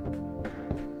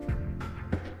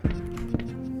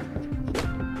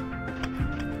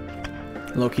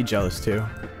 Low-key jealous too.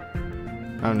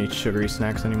 I don't need sugary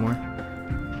snacks anymore.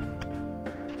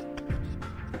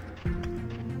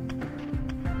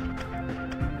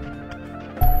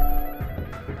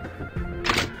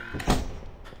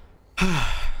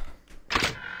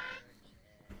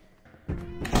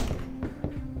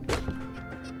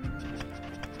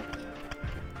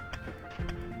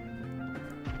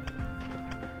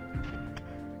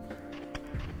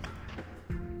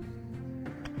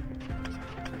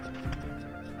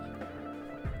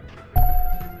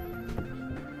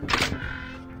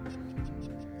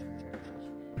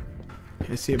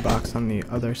 I see a box on the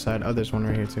other side. Oh, there's one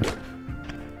right here too.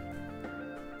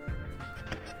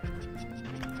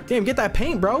 Damn, get that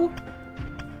paint, bro.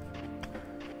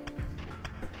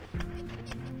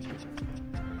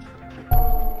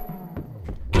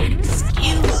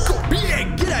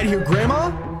 Yeah, get out of here,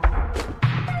 Grandma.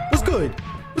 What's good?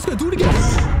 What's good? Do it again.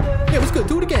 Yeah, what's good?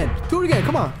 Do it again. Do it again.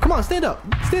 Come on. Come on. Stand up.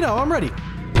 Stand up. I'm ready.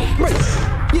 I'm ready.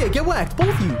 Yeah, get whacked. Both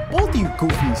of you. Both of you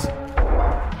goofies.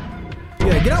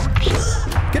 Yeah, get out.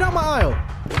 Get out my aisle.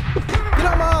 Get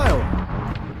out my aisle.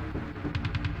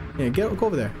 Yeah, go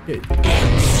over there. Yeah.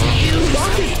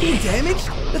 Rocket 2 damage?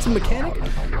 That's a mechanic.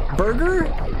 Burger?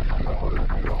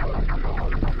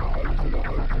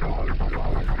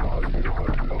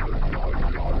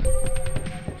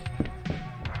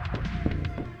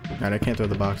 Alright, I can't throw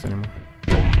the box anymore.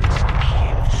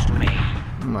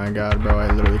 Oh my god, bro, I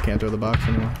literally can't throw the box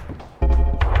anymore.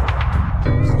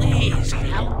 Please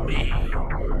help me.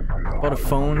 Bought a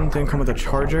phone, didn't come with a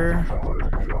charger.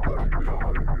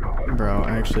 Bro,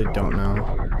 I actually don't know.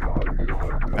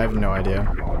 I have no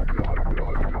idea.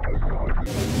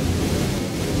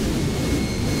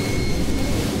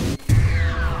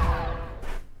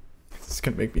 This is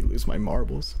gonna make me lose my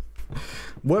marbles.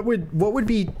 What would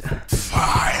be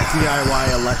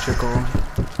DIY electrical?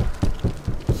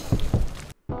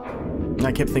 And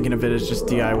I kept thinking of it as just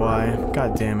DIY.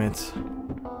 God damn it.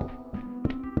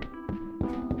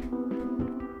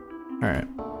 Alright.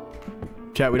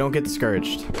 Chat, we don't get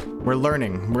discouraged. We're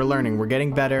learning. We're learning. We're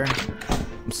getting better.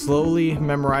 I'm slowly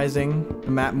memorizing the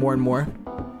map more and more.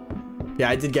 Yeah,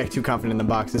 I did get too confident in the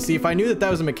boxes. See, if I knew that that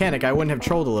was a mechanic, I wouldn't have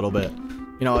trolled a little bit.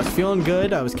 You know, I was feeling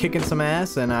good. I was kicking some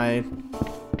ass, and I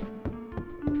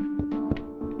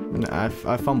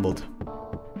fumbled.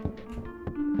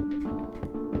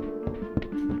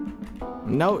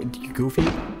 No, you goofy.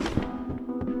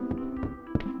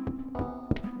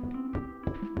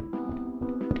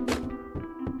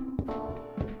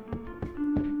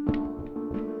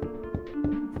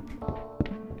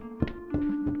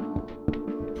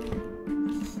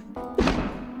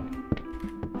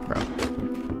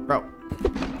 Bro.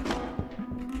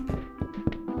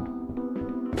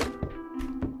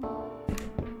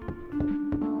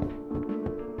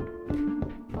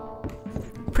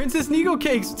 Princess Nigo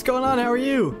Cakes, what's going on? How are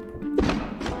you?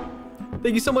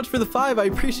 Thank you so much for the 5. I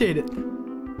appreciate it.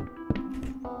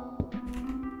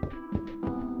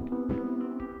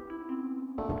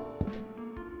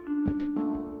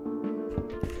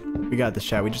 We got this,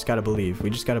 chat. We just gotta believe. We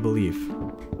just gotta believe.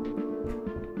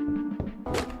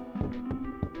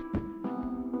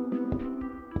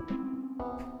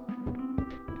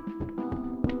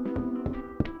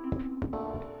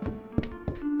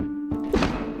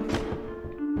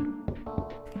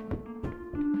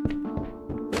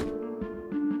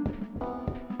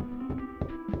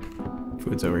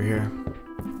 Food's over here.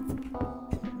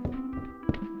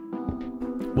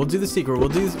 We'll do the secret. We'll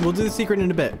do the secret in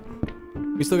a bit.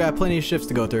 We still got plenty of shifts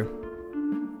to go through.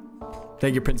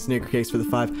 Thank you, Prince Sneaker Case, for the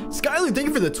 5. Skylar, thank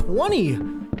you for the 20.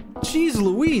 Jeez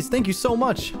Louise, thank you so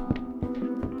much.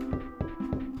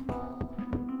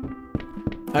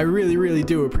 I really, really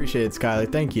do appreciate it,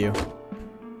 Skylar. Thank you.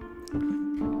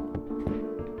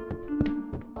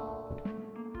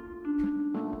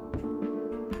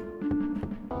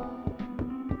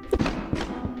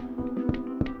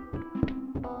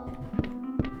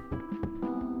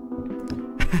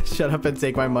 Shut up and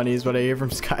take my money is what I hear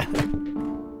from Skylar.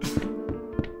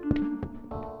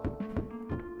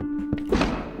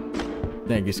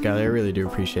 Thank you, Skylar. I really do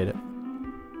appreciate it.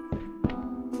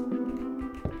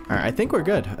 Alright, I think we're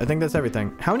good. I think that's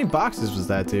everything. How many boxes was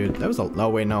that, dude? That was a... Oh,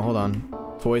 wait, no, hold on.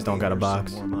 Toys don't got a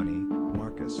box. Some more money,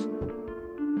 Marcus.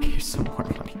 Here's some more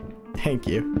money. Thank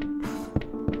you.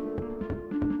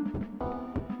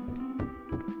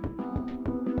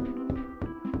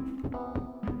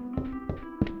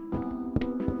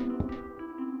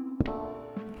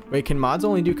 Wait, can mods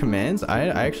only do commands? I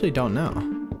actually don't know.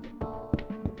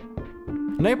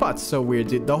 Nightbot's so weird,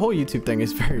 dude. The whole YouTube thing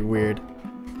is very weird.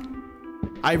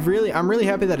 I'm really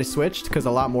happy that I switched because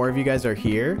a lot more of you guys are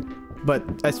here.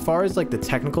 But as far as like the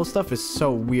technical stuff is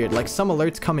so weird. Like some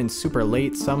alerts come in super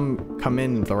late, some come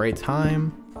in at the right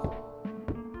time.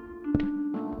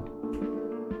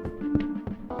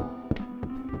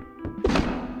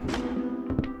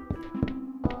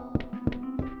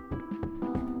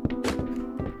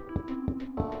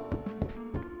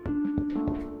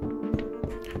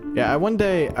 Yeah, I one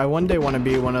day want to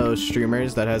be one of those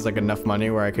streamers that has like enough money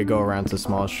where I could go around to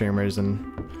small streamers and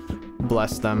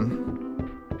bless them.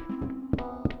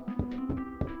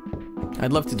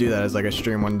 I'd love to do that as like a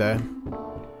stream one day.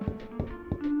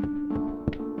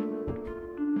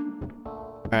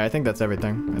 Alright, I think that's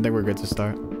everything. I think we're good to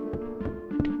start.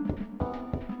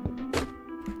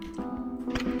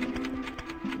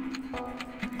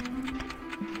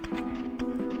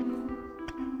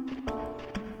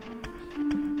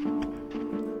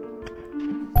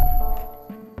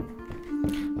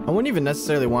 I wouldn't even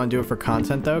necessarily want to do it for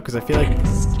content though, because I feel like...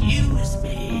 Excuse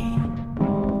me.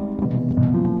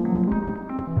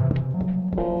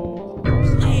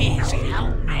 Please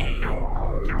help me.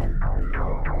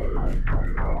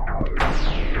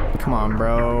 Come on,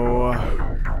 bro.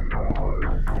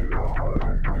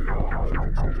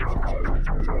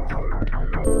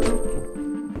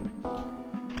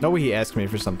 No way he asked me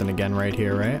for something again right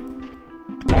here, right?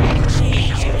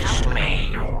 Please help me.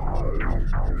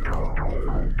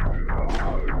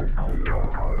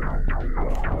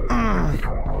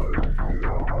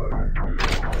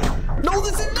 No,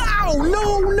 this is no.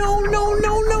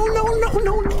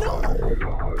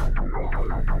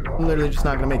 I'm literally just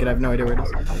not gonna make it. I have no idea where it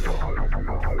is.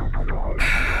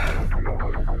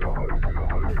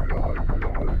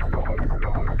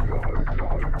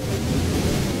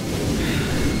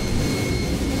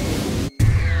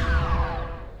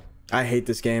 I hate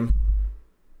this game.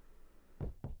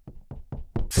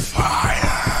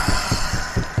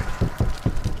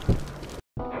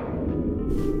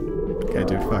 Okay,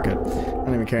 dude, fuck it. I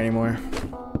don't even care anymore.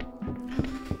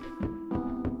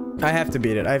 I have to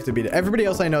beat it. I have to beat it. Everybody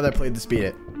else I know that played this beat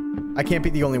it. I can't be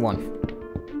the only one.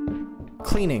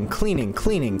 Cleaning.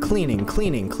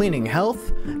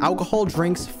 Health, alcohol,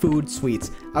 drinks, food, sweets.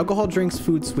 Alcohol, drinks,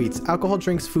 food, sweets. Alcohol,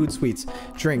 drinks, food, sweets.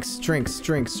 Drinks.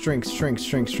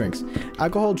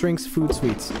 Alcohol, drinks, food,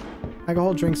 sweets.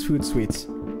 Alcohol, drinks, food, sweets.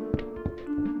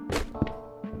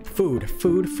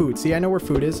 Food. See, I know where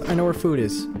food is.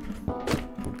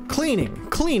 Cleaning.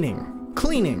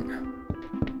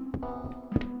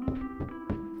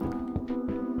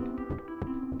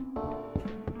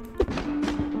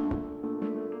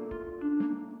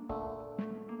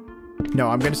 No,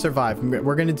 I'm gonna survive.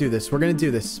 We're gonna do this. I'm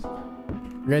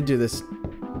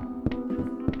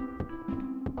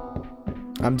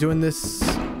doing this.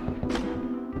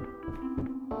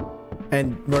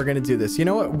 And we're gonna do this. You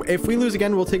know what? If we lose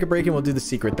again, we'll take a break and we'll do the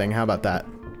secret thing. How about that?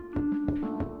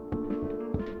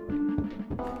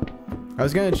 I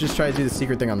was gonna just try to do the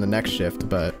secret thing on the next shift,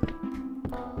 but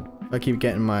I keep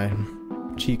getting my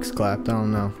cheeks clapped. I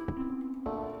don't know.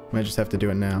 Might just have to do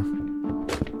it now.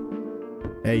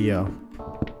 Hey, yo.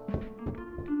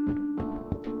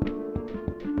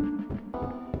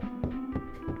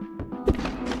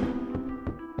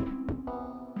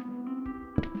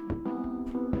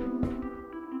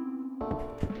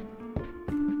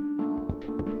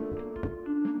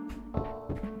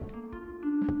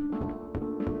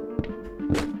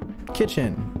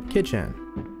 Kitchen.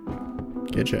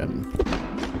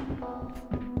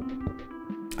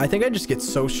 I think I just get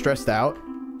so stressed out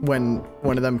when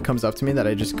one of them comes up to me that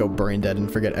I just go brain dead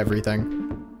and forget everything.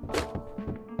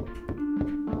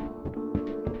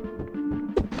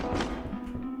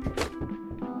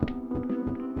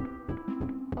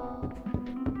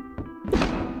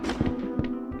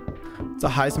 It's the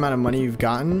highest amount of money you've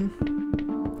gotten.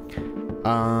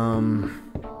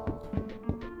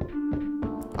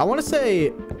 I want to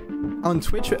say on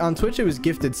Twitch it was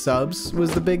gifted subs was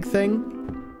the big thing.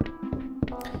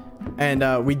 And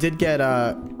we did get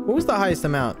what was the highest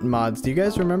amount, mods? Do you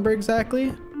guys remember exactly?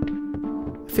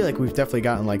 I feel like we've definitely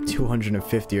gotten like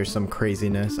 250 or some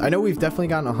craziness. I know we've definitely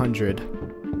gotten 100.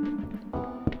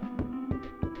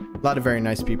 A lot of very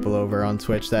nice people over on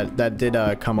Twitch that did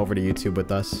come over to YouTube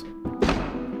with us.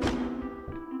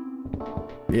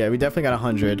 Yeah, we definitely got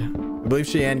 100. I believe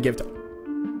Cheyenne gifted.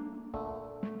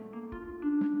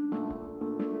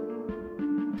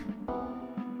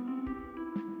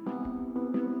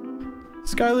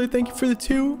 Skylar, thank you for the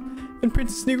 2. And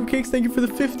Princess Sneaker Cakes, thank you for the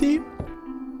 50.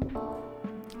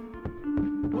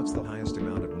 What's the highest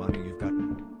amount of money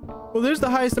Well, there's the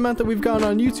highest amount that we've gone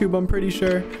on YouTube, I'm pretty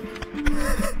sure.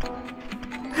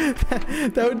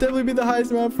 That would definitely be the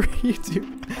highest amount for YouTube.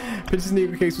 Princess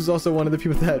Nico Cakes was also one of the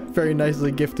people that very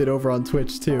nicely gifted over on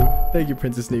Twitch too. Thank you,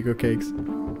 Princess Nico Cakes.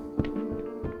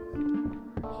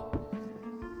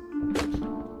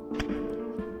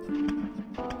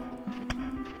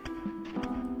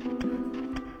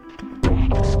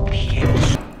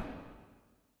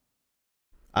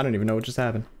 I don't even know what just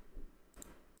happened.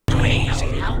 Please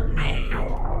help me.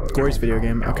 Gory's video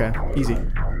game. Okay, easy.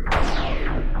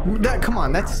 That, come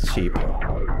on, that's cheap.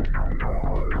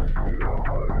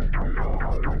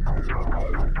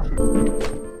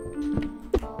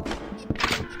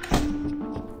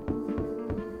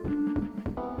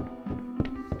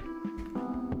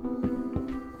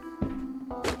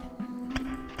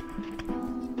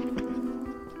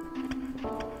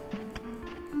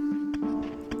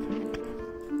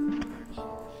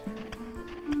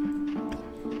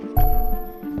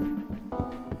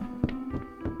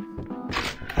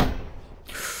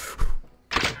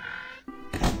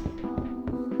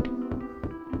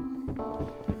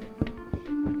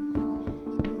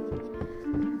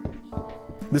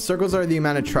 The circles are the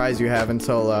amount of tries you have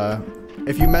until,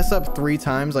 if you mess up 3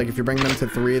 times, like if you bring them to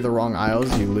 3 of the wrong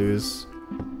aisles, you lose.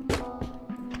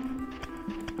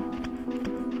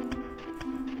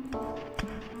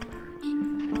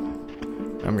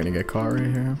 I'm gonna get caught right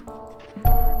here.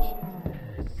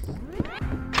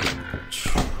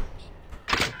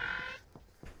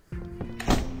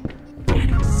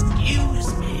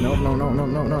 Excuse me. No.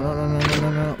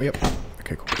 Yep.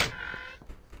 Okay, cool.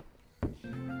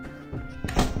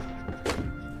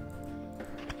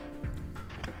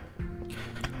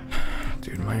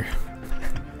 Dude,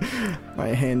 my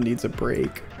hand needs a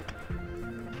break.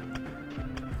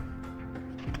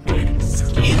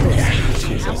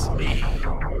 Jesus.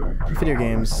 Video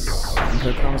games.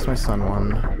 I promised my son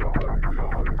one.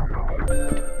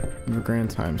 Have a grand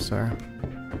time, sir.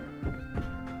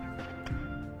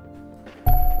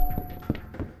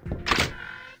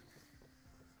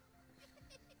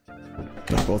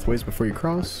 Look both ways before you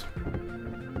cross.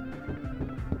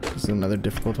 This is another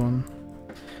difficult one.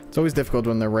 It's always difficult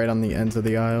when they're right on the ends of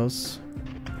the aisles.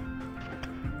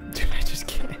 Dude, I just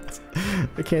can't.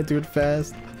 I can't do it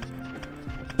fast.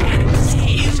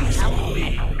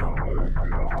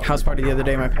 House party the other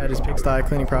day, my pet is Pigsty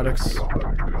cleaning products.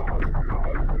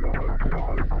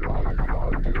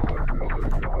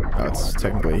 Oh, it's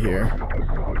technically here.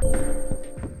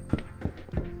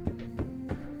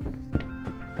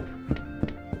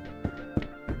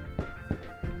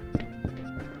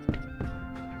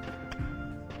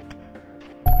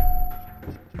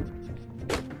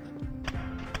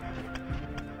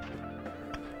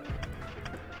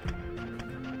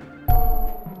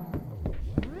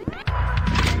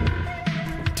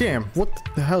 Damn, what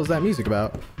the hell is that music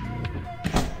about?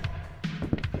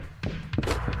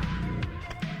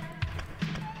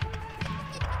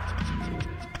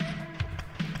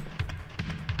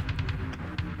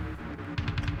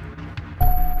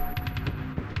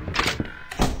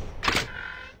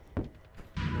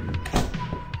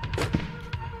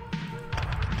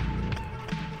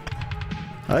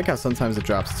 I like how sometimes it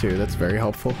drops too. That's very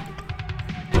helpful.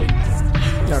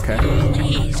 Okay.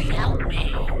 Please help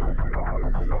me.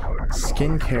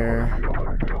 Skincare.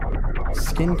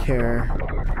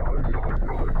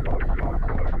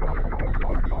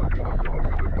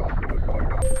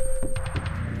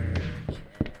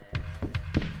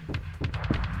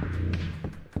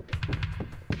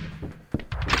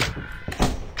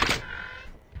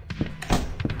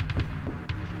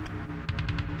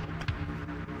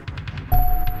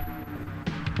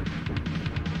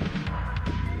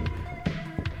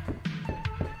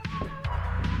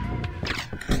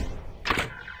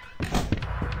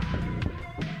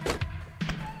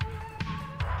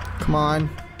 Come on.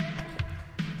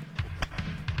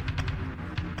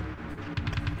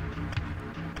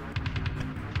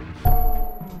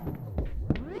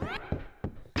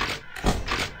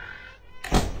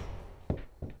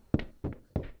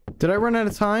 Did I run out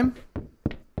of time?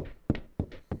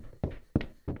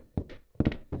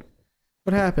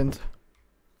 What happened?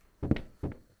 Am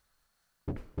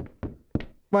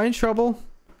I in trouble?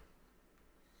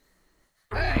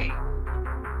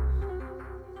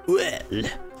 Well,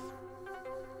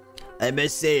 I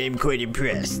must say I'm quite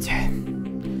impressed.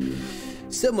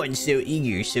 Someone so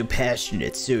eager, so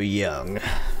passionate, so young.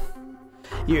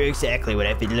 You're exactly what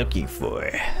I've been looking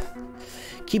for.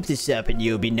 Keep this up and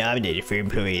you'll be nominated for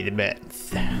Employee of the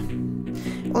Month.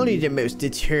 Only the most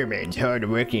determined,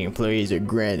 hard-working employees are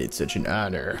granted such an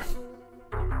honor.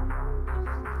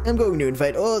 I'm going to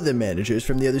invite all the managers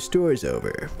from the other stores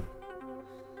over.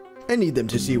 I need them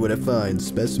to see what a fine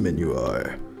specimen you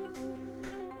are.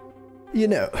 You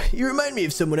know, you remind me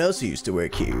of someone else who used to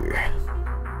work here.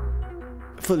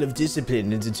 Full of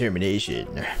discipline and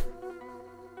determination.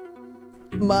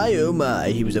 My oh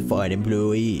my, he was a fine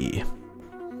employee.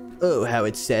 Oh, how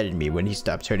it saddened me when he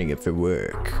stopped turning up for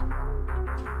work.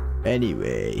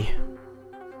 Anyway,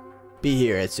 be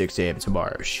here at 6 a.m.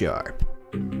 tomorrow sharp.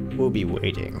 We'll be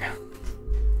waiting.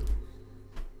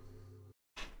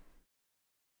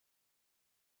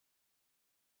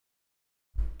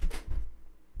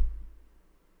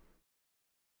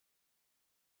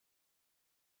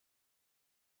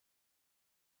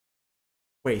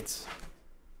 Wait.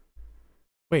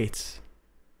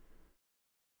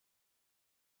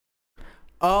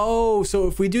 Oh, so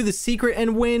if we do the secret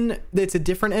and win, it's a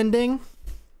different ending?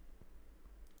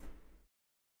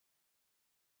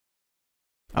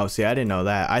 Oh, see, I didn't know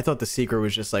that. I thought the secret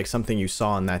was just like something you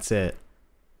saw and that's it.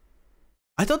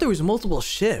 I thought there was multiple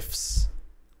shifts.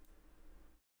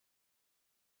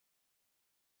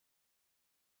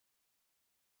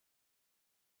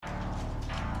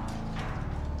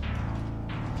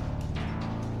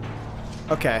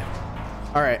 Okay.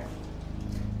 All right.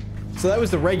 So that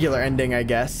was the regular ending, I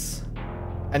guess.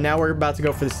 And now we're about to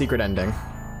go for the secret ending.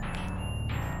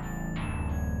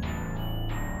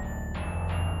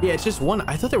 Yeah, it's just one.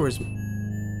 I thought there was...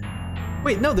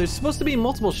 Wait, no, there's supposed to be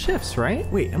multiple shifts, right?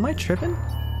 Wait, am I tripping?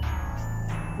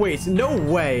 Wait, no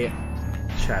way.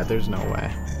 Chat, there's no way.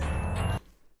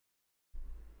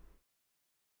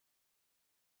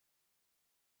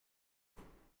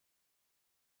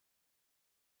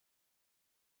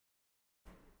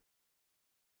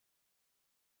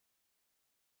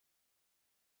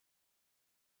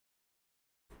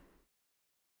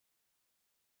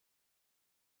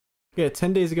 Yeah,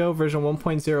 10 days ago, version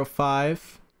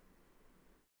 1.05.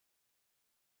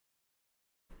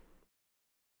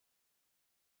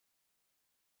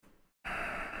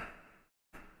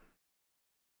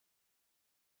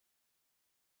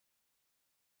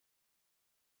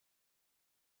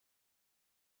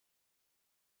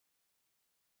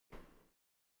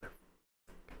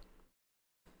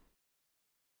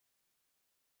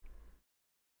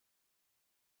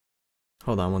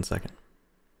 Hold on one second.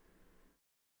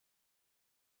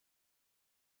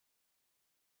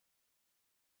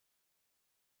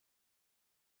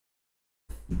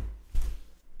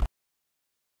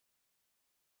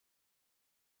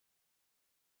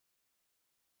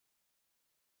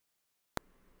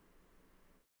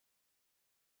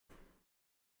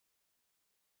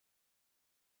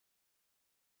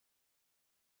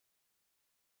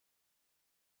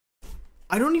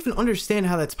 I don't even understand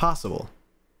how that's possible.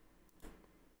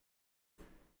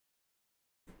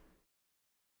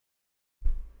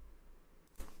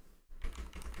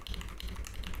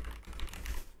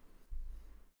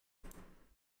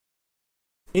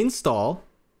 Install.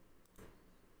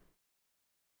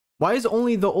 Why is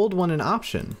only the old one an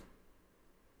option?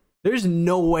 There's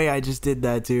no way I just did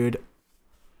that, dude.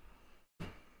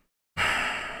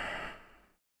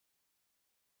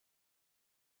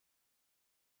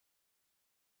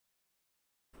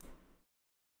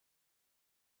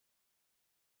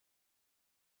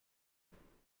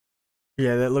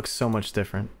 Yeah, that looks so much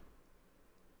different.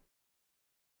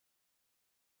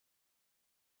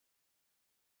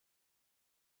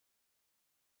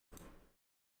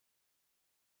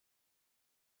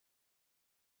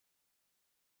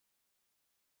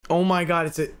 Oh my god,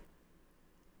 it's a...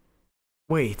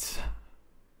 Wait.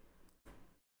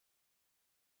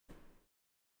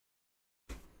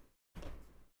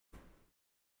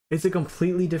 It's a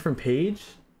completely different page?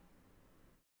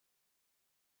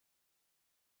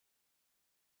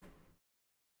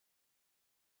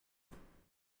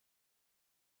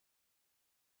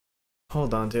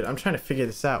 Hold on, dude. I'm trying to figure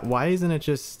this out. Why isn't it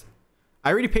just...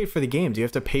 I already paid for the game. Do you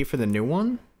have to pay for the new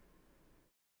one?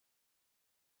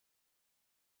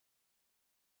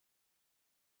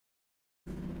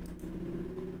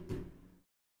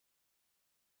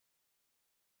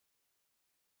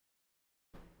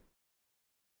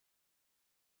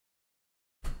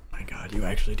 My god, you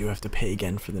actually do have to pay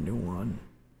again for the new one.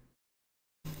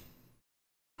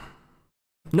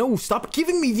 No, stop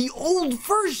giving me the old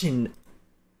version!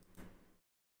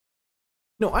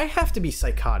 No, I have to be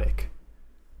psychotic.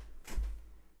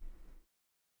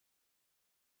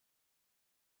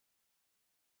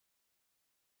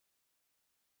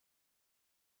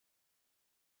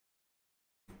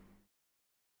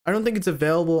 I don't think it's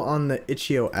available on the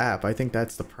Itch.io app. I think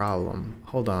that's the problem.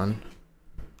 Hold on.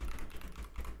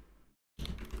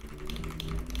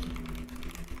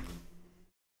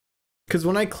 Because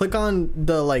when I click on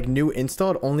the like new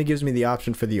install, it only gives me the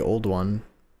option for the old one.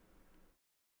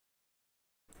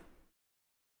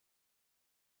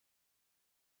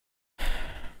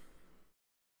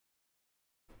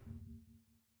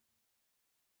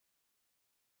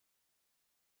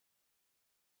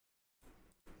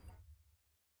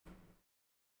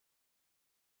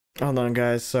 Hold on,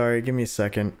 guys. Sorry, give me a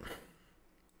second.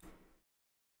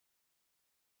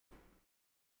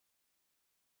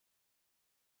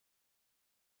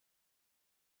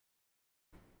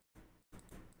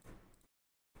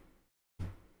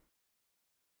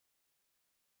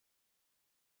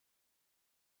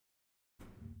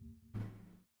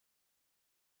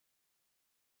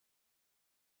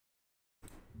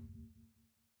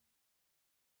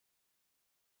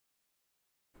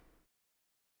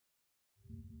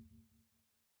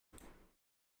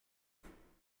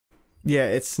 Yeah,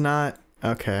 it's not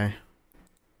okay.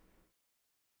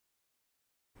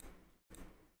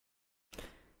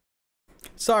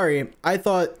 Sorry, I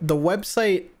thought the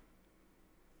website.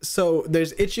 So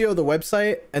there's Itch.io, the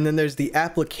website, and then there's the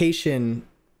application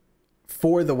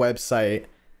for the website,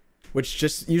 which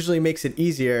just usually makes it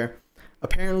easier.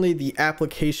 Apparently, the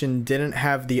application didn't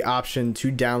have the option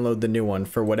to download the new one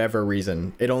for whatever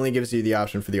reason. It only gives you the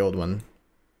option for the old one.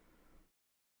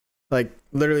 Like,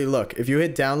 literally, look, if you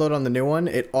hit download on the new one,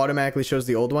 it automatically shows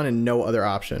the old one and no other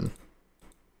option.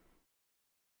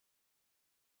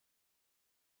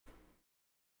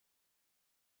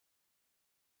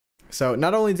 So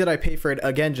not only did I pay for it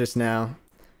again just now,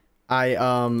 I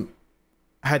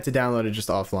had to download it just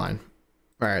offline.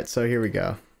 All right, so here we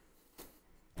go.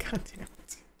 God damn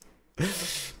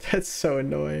it. That's so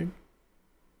annoying.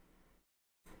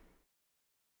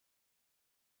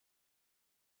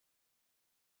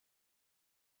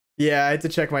 Yeah, I had to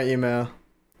check my email.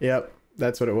 Yep,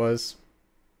 that's what it was.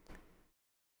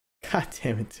 God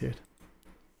damn it, dude.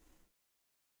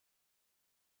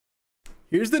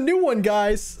 Here's the new one,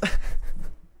 guys.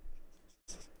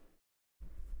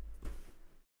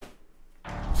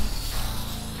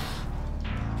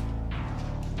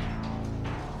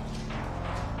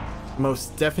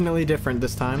 Most definitely different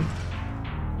this time.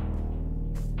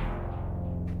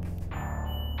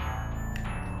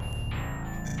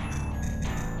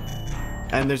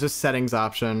 And there's a settings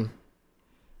option.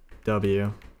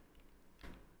 W.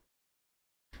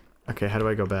 Okay, how do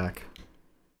I go back?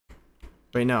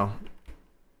 Wait, no.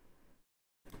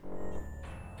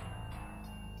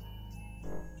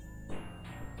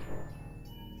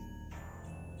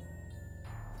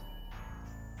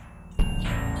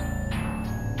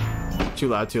 Too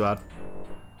loud, too loud.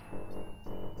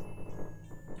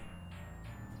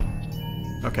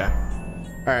 Okay.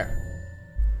 All right.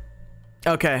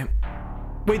 Okay.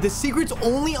 Wait, the secret's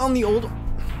only on the old...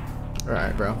 All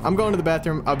right, bro. I'm going to the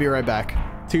bathroom. I'll be right back.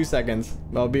 2 seconds.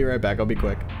 I'll be right back. I'll be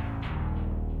quick.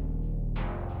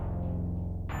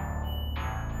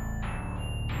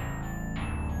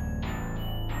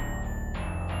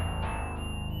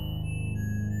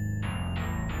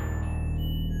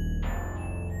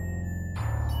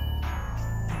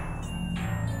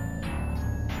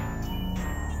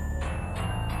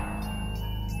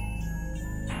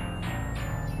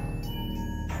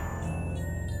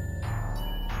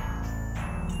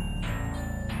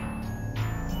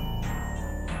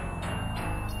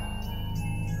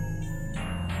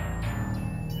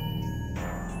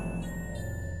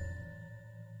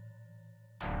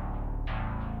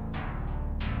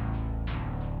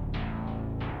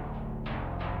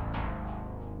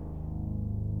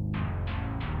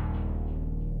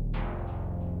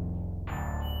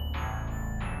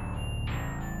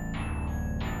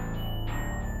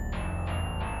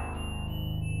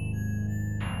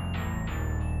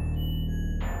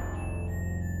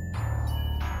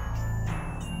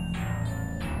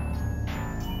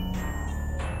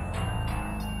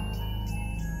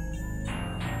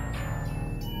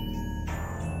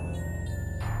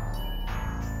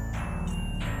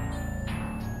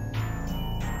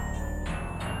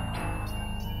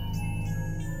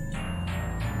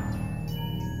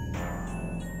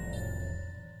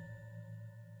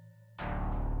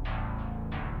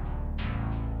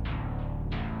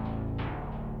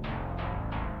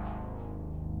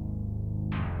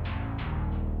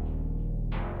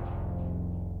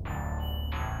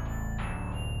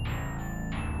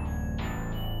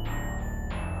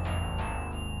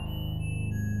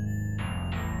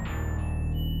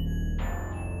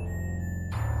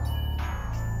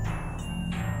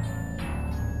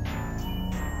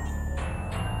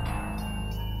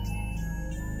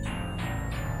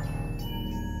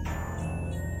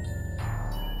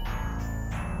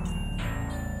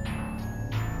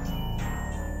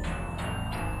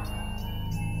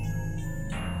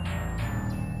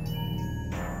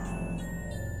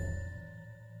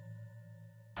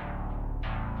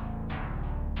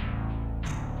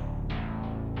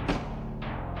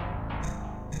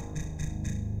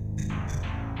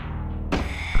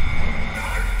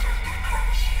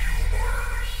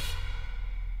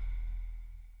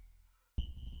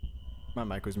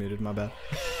 My mic was muted, my bad.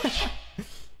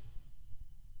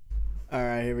 All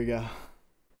right, here we go.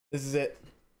 This is it.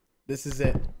 This is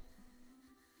it.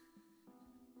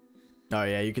 Oh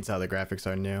yeah, you can tell the graphics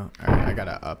are new. All right, I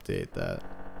gotta update that.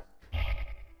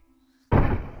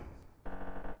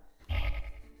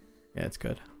 Yeah, it's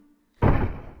good.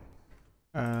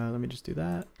 Let me just do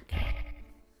that. Okay.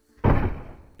 All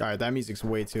right, that music's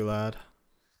way too loud.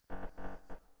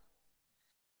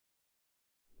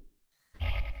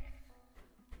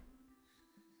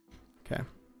 Okay.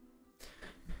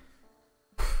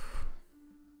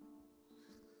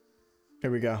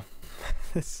 Here we go.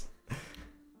 This.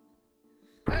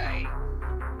 Hey.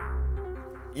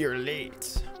 You're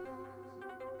late.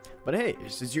 But hey,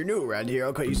 since you're new around here,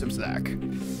 I'll cut you some slack.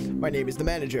 My name is the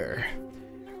manager.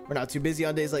 We're not too busy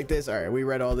on days like this. All right, we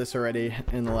read all this already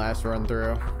in the last run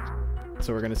through,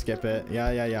 so we're gonna skip it.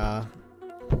 Yeah.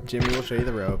 Jimmy will show you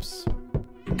the ropes.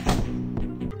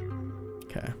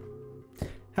 Okay.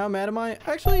 How mad am I?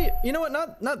 Actually, you know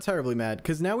what? Not terribly mad,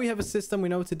 because now we have a system. We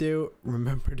know what to do.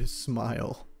 Remember to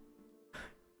smile.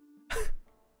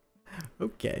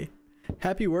 Okay.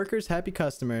 Happy workers, happy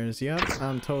customers. Yep,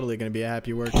 I'm totally gonna be a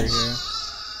happy worker here.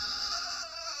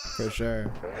 For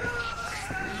sure.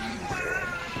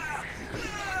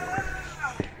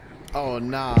 Oh,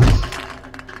 nah.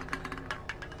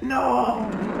 No.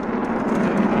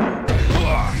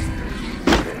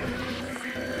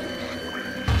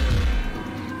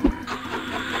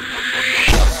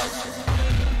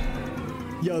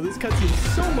 Yo, this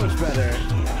cutscene's so much better.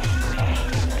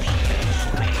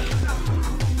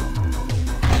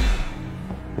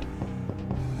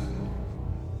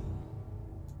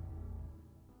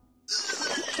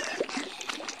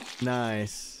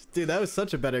 Nice. Dude, that was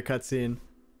such a better cutscene.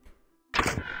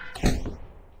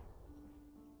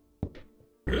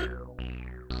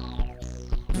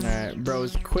 Alright,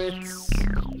 bros quits.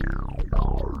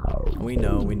 We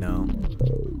know.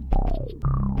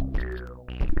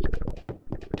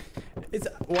 It's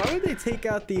why would they take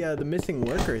out the missing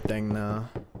worker thing though?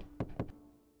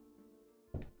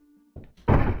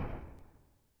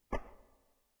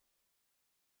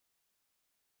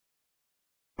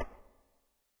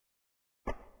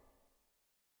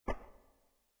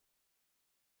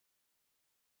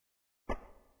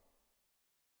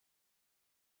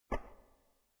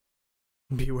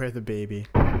 Beware the baby.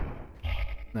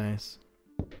 Nice.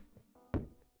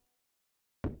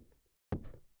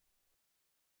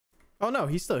 Oh no,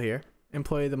 he's still here.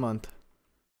 Employee of the month.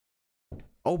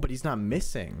 Oh, but he's not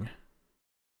missing.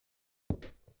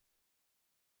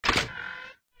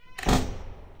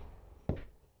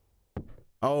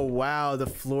 Oh wow, the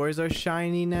floors are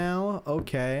shiny now.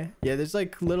 Okay. Yeah, there's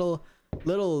like little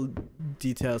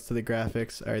details to the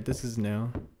graphics. All right, this is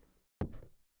new.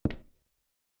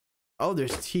 Oh,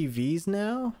 there's TVs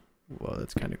now? Whoa,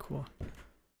 that's kind of cool.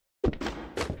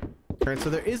 Alright, so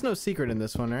there is no secret in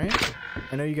this one, right?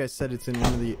 I know you guys said it's in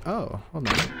one of the... Oh, hold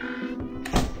on.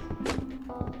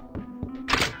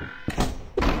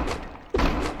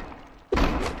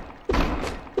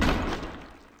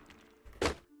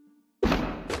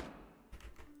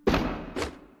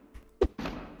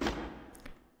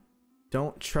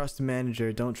 Don't trust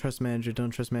manager, don't trust manager,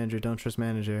 don't trust manager, don't trust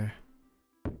manager.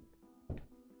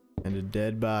 And a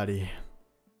dead body.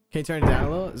 Can you turn it down a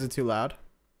little? Is it too loud?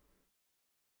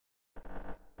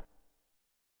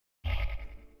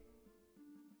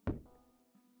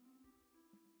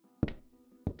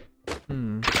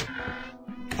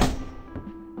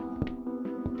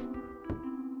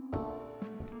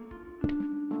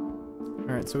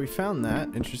 Alright, so we found that.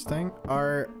 Interesting.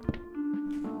 Our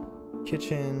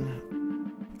kitchen...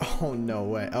 Oh, no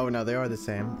way. Oh, no, they are the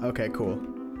same. Okay, cool.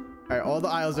 Alright, all the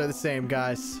aisles are the same,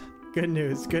 guys. Good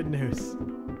news, good news.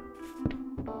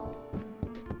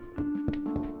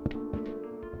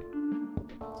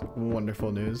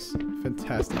 Wonderful news.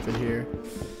 Fantastic to hear.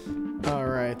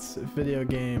 Alright, video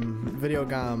gam.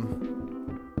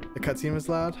 The cutscene was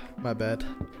loud? My bad.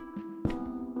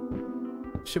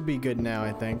 Should be good now,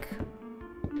 I think.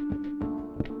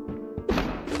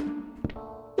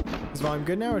 Is volume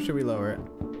good now, or should we lower it?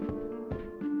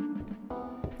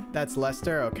 That's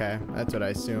Lester? Okay, that's what I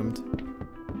assumed.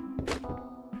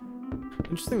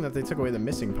 Interesting that they took away the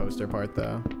missing poster part,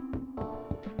 though.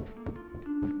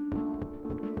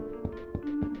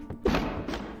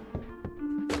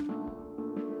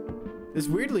 This,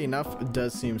 weirdly enough,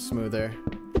 does seem smoother.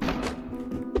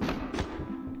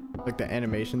 Like the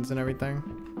animations and everything.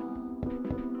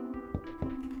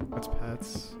 What's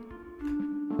pets?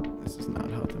 This is not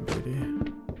health and beauty.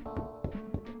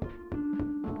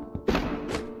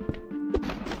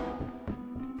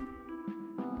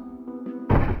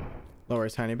 Lower a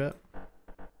tiny bit.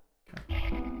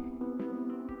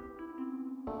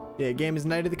 Yeah, game is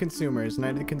Night of the Consumers.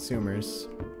 Night of the Consumers.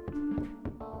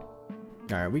 All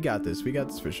right, we got this. We got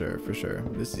this for sure. For sure.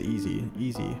 This is easy.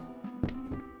 Easy.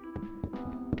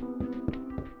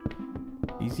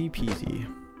 Easy peasy.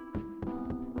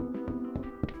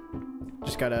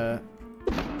 Just gotta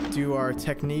do our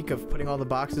technique of putting all the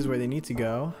boxes where they need to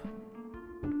go.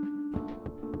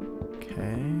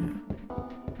 Okay.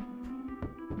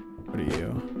 What are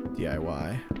you?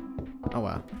 DIY. Oh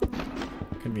wow.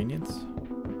 Convenience.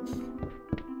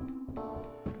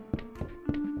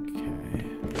 Okay.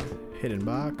 Hidden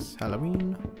box.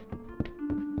 Halloween.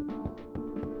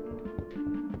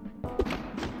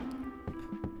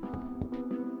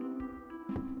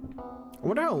 I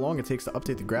wonder how long it takes to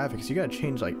update the graphics. You gotta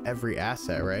change like every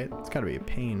asset, right? It's gotta be a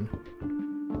pain.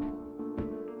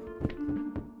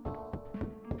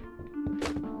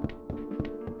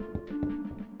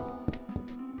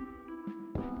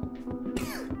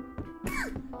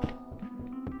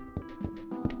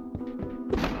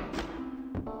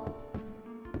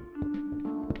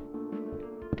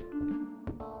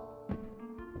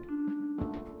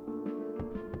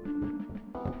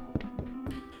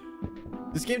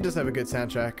 This game does have a good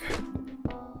soundtrack.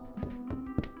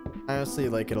 I honestly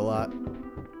like it a lot.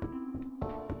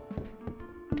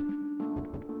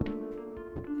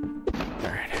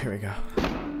 Alright, here we go.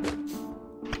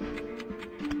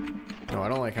 No, I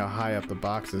don't like how high up the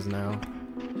box is now.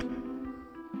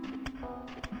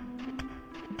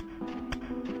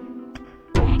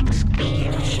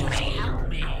 Help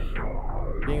me.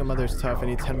 Being a mother's tough. I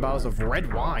need 10 bottles of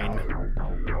red wine.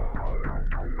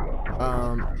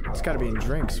 It's gotta be in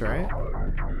drinks, right?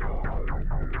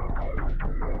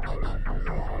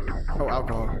 Oh,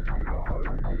 alcohol.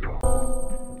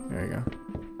 There you go.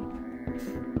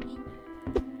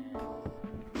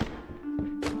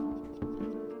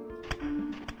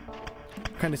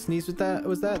 What kind of sneeze was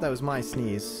that? That was my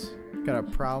sneeze. Got a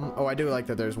problem? Oh, I do like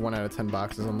that there's 1 out of 10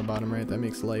 boxes on the bottom right. That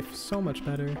makes life so much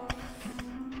better.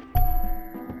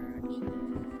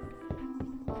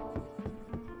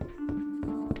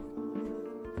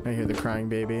 I hear the crying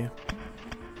baby.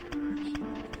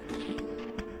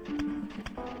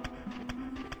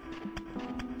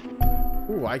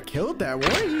 Ooh, I killed that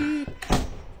one.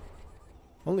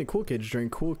 Only cool kids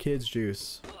drink cool kids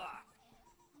juice.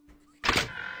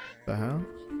 The hell?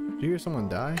 Did you hear someone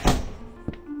die?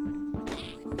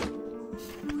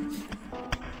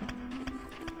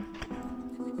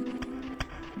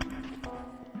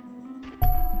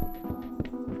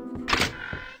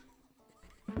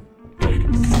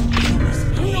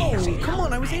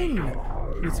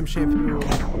 Need some shampoo.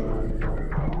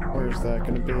 Where's that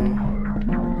gonna be?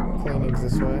 Cleaning's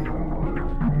this way.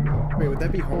 Wait, would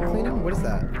that be home cleaning? What is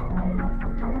that?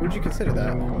 What would you consider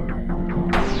that?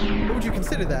 What would you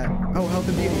consider that? Oh, health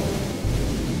and beauty.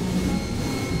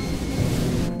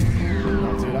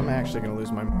 Oh, dude, I'm actually gonna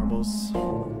lose my marbles.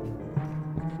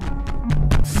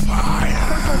 Fire!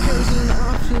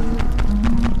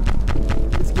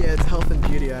 Yeah, it's health and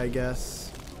beauty, I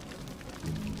guess.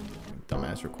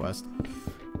 Dumbass request.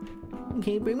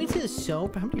 Okay, bring me to the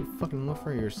soap. How do you fucking look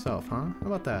for yourself, huh? How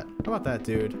about that? How about that,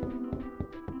 dude?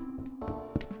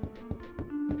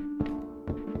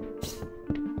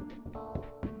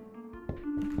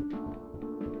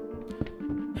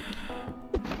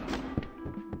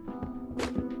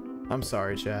 I'm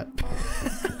sorry, chat.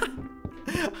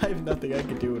 I have nothing I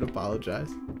can do but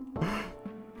apologize.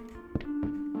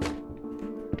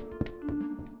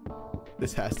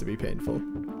 This has to be painful.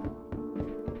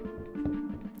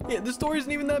 Yeah, the story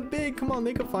isn't even that big. Come on,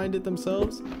 they could find it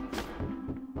themselves.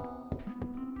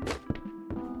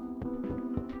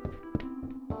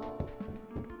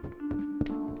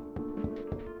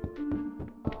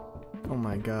 Oh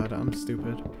my god, I'm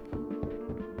stupid.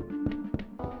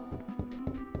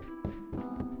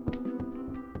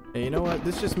 Hey, you know what?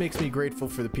 This just makes me grateful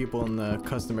for the people in the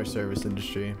customer service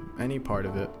industry. Any part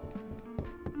of it.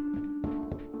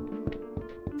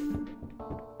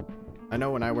 I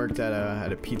know when I worked at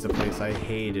a pizza place, I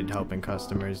hated helping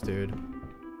customers, dude.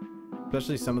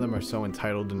 Especially some of them are so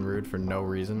entitled and rude for no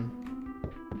reason.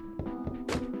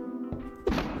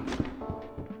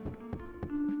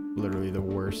 Literally the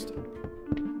worst.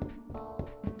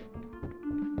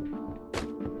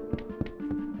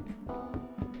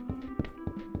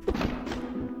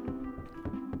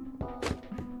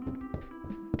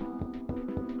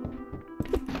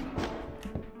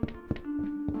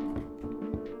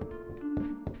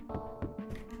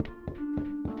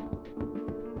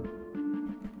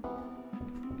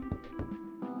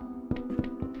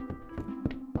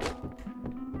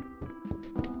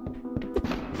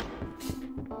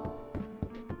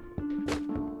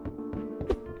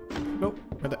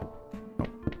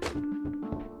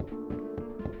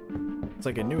 It's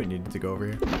like I knew it needed to go over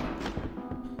here.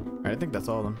 Alright, I think that's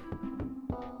all of them.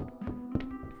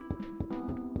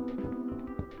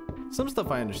 Some stuff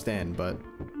I understand, but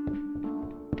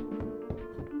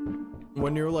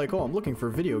when you're like, oh, I'm looking for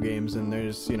video games, and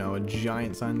there's, you know, a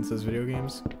giant sign that says video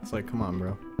games, it's like, come on,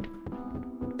 bro.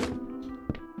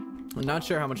 I'm not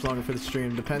sure how much longer for the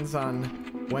stream. Depends on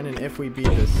when and if we beat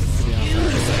this, to be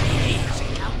honest.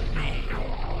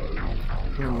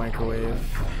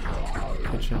 Microwave.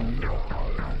 Kitchen.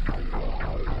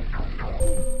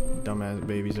 Dumbass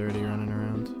babies already running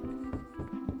around.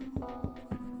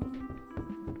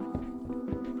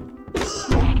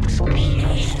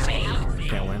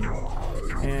 Can't win.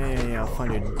 Yeah, I'll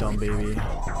find your dumb baby.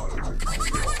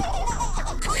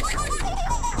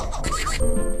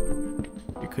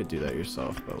 You could do that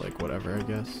yourself, but like whatever, I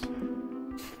guess.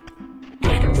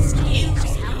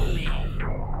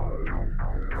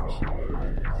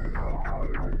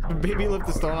 Baby left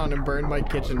the stone on and burned my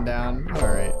kitchen down.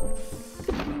 Alright.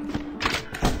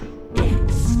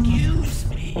 Excuse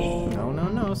me.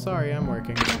 No, sorry, I'm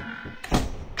working.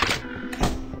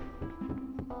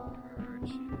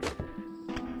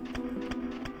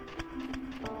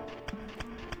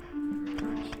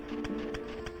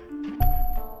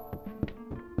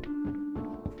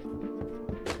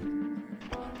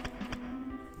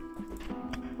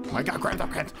 Oh my god, grab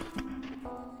up, kid!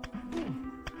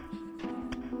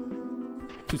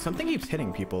 Dude, something keeps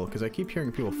hitting people because I keep hearing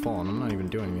people fall and I'm not even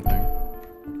doing anything.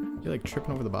 You like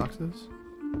tripping over the boxes?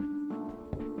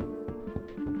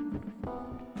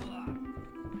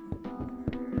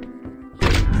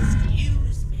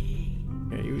 Excuse me.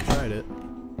 Yeah, you tried it.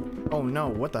 Oh no,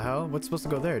 what the hell? What's supposed to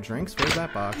go there? Drinks? Where's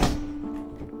that box?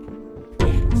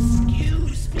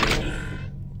 Excuse me.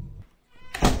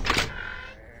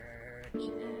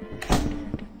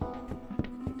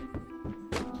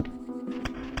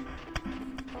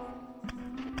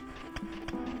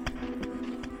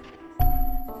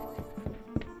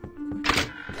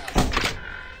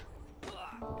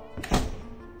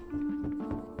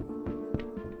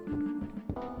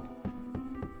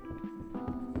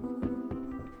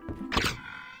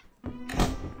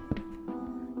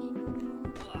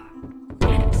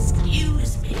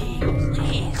 Excuse me,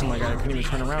 please. Oh my god, I couldn't even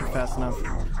turn around fast enough.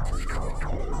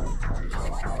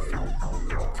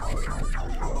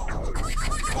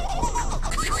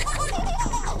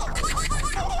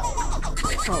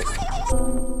 Oh.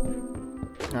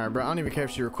 Alright, bro, I don't even care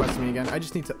if she requests me again. I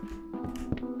just need to...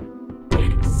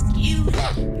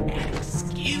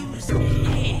 Excuse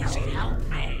me. Please help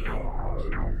me.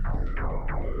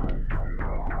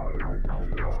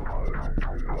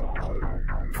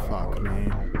 Fuck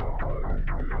me.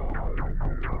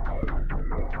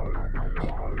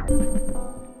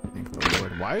 Thank the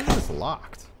Lord. Why is this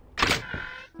locked?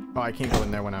 Oh, I can't go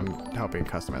in there when I'm helping a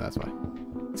customer, that's why.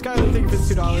 Skyler, thank you for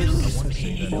the $2. I want to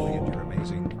say that Elliot, you're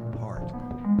amazing. Heart.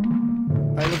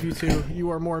 I love you too. You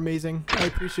are more amazing. I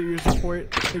appreciate your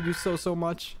support. Thank you so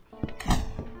much.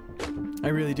 I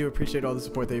really do appreciate all the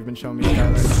support that you've been showing me,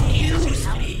 Skylar. Excuse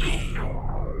me.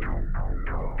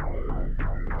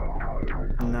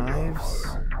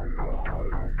 Knives.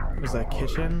 Was that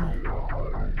kitchen?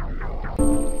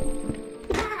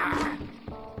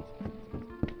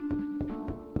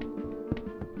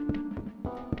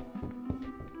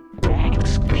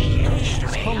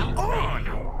 Come on.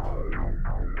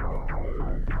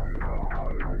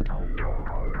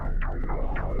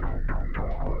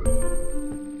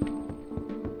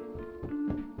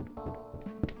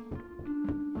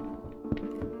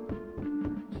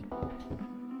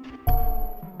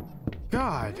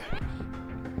 God.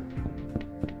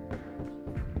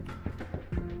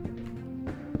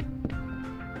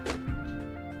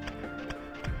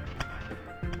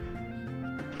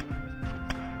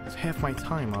 It's half my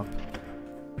time up.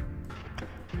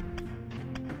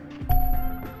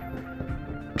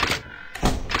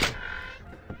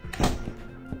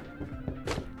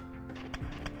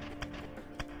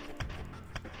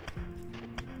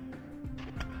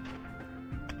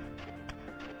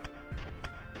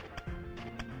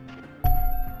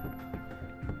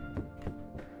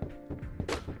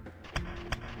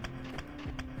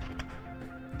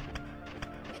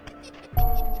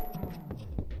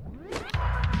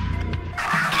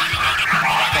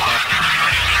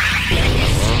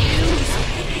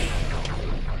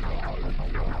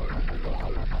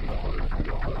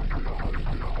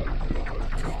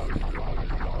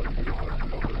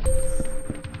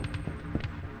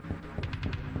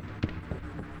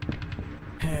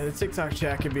 Yeah, the TikTok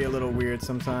chat can be a little weird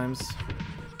sometimes.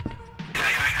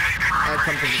 I've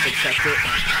come to just accept it.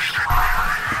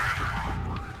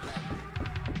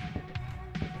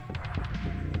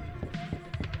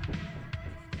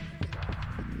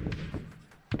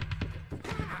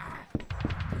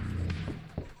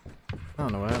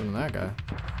 don't know what happened to that guy.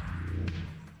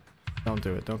 Don't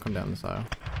do it. Don't come down this aisle.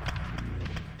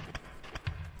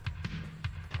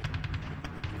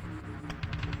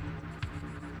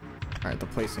 Alright, the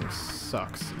placing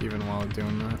sucks even while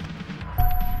doing that.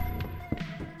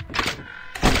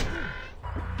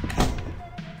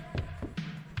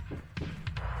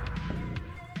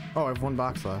 Oh, I have one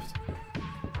box left.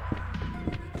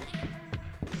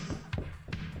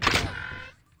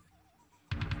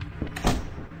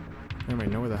 Anybody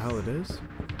know where the hell it is?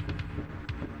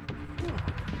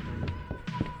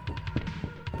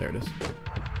 There it is.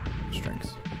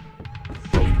 Strings.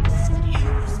 Excuse me.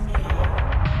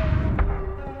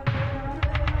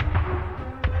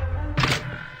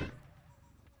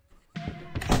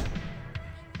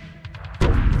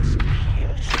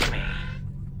 Excuse me.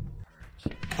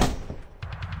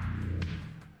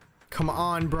 Come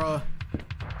on, bruh.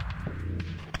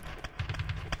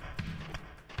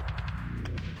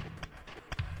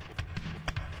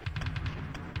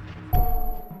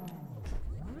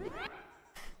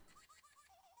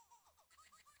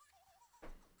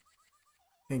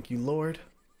 Thank you, Lord.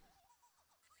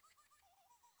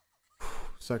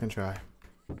 Second try.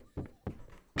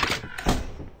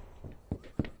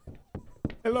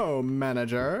 Hello,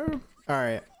 manager. All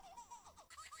right.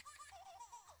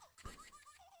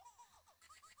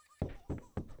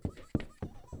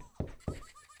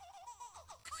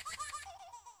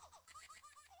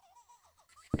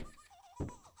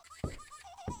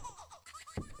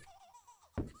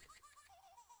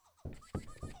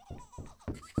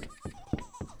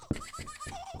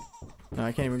 No,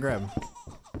 I can't even grab him.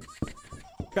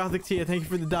 Gothic Tia, thank you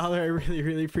for the $1. I really,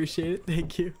 really appreciate it.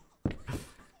 Thank you.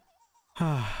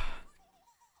 I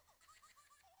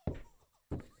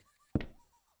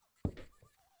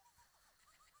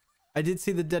did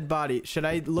see the dead body. Should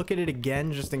I look at it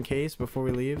again just in case before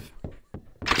we leave?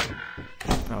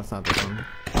 No, it's not this one.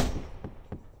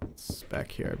 It's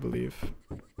back here, I believe.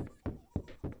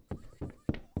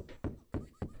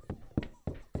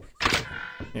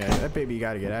 Yeah, that baby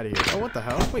gotta get out of here. Oh, what the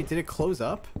hell? Wait, did it close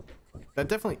up? That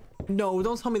definitely... No,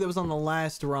 don't tell me that was on the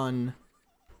last run.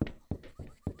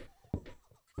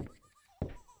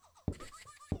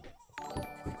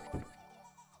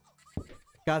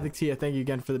 Gothic Tia, thank you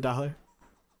again for the $1.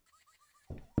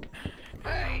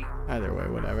 Either way,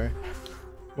 whatever.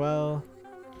 Well,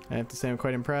 I have to say I'm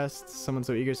quite impressed. Someone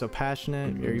so eager, so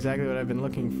passionate. You're exactly what I've been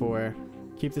looking for.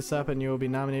 Keep this up and you will be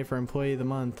nominated for Employee of the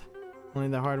Month. Only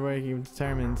the hard work you've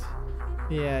determined.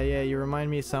 Yeah, you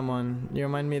remind me of someone. You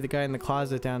remind me of the guy in the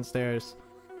closet downstairs.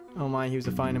 Oh my, he was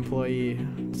a fine employee.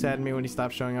 Saddened me when he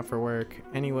stopped showing up for work.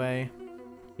 Anyway,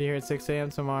 be here at 6 a.m.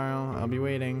 tomorrow. I'll be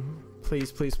waiting.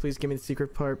 Please, please, please give me the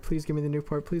secret part. Please give me the new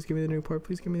part. Please give me the new part.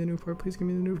 Please give me the new part. Please give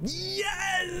me the new...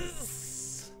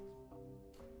 Yes!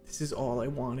 This is all I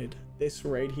wanted. This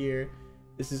right here.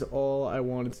 This is all I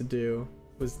wanted to do.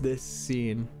 Was this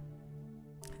scene.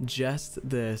 Just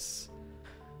this.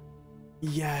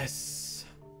 Yes.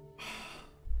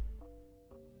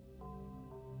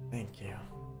 Thank you.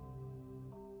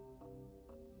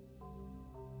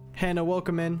 Hannah,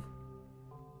 welcome in.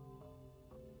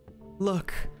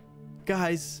 Look,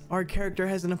 guys, our character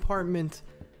has an apartment.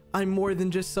 I'm more than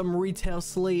just some retail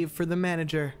slave for the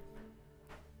manager.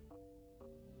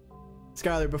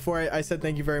 Skylar, before I said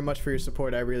thank you very much for your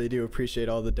support, I really do appreciate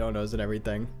all the donos and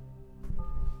everything.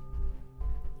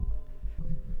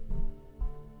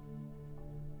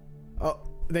 Oh,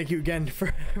 thank you again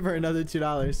for another $2,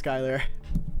 Skylar.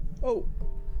 Oh,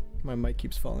 my mic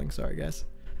keeps falling. Sorry, guys.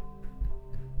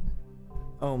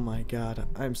 Oh my god,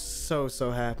 I'm so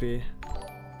happy.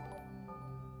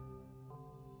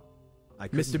 I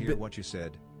couldn't hear what you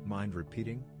said. Mind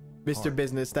repeating? Mr. Hard.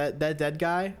 Business, that dead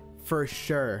guy, for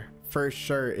sure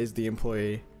is the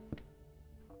employee.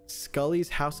 Scully's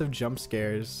House of Jump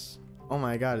Scares. Oh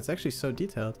my god, it's actually so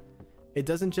detailed. It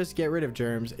doesn't just get rid of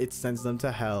germs, it sends them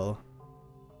to hell.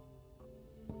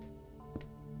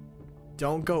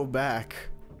 Don't go back.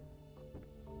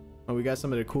 Oh, we got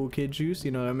some of the cool kid juice.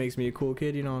 You know, that makes me a cool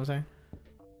kid. You know what I'm saying?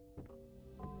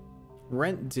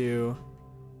 Rent due.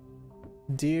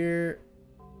 Dear...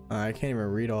 I can't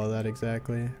even read all that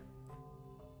exactly.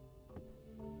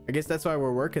 I guess that's why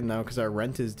we're working though, because our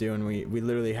rent is due and we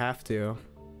literally have to.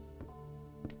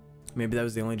 Maybe that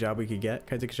was the only job we could get.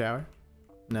 Can I take a shower?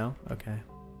 No? Okay.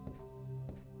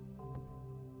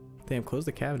 Damn, close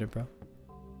the cabinet, bro.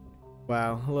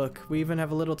 Wow, look, we even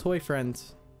have a little toy friend.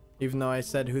 Even though I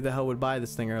said who the hell would buy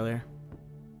this thing earlier.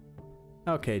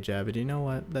 Okay, Jabbit, you know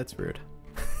what? That's rude.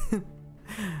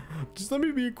 Just let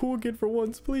me be a cool kid for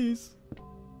once, please.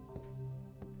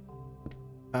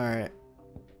 Alright.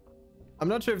 I'm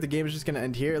not sure if the game is just gonna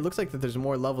end here. It looks like that there's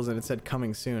more levels and it said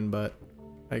coming soon, but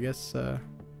I guess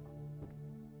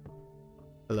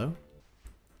hello?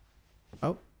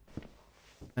 Oh.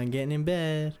 I'm getting in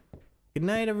bed. Good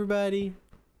night, everybody.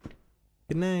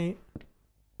 Good night.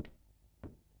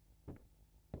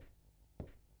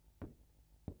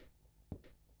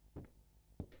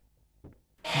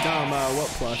 Dom, what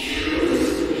plush?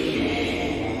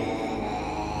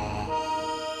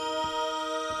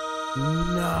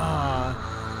 Nah.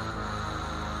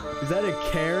 Is that a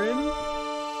Karen?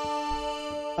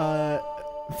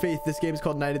 Faith, this game is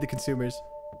called Night of the Consumers.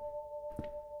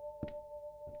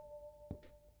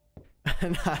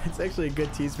 Nah, it's actually a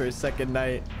good tease for a second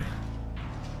night.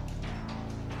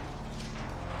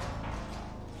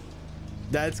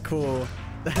 That's cool.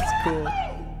 That's cool.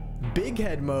 Big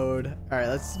head mode. All right,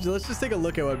 let's just take a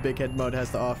look at what big head mode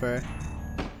has to offer.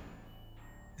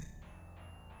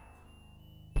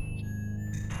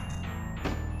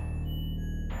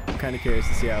 I'm kind of curious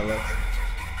to see how it looks.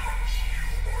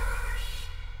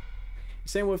 You're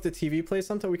saying what if the TV plays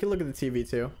something? We can look at the TV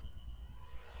too.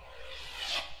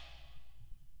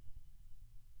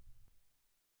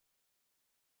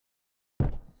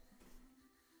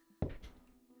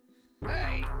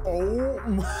 Oh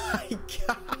my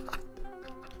god.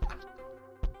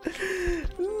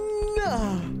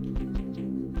 No.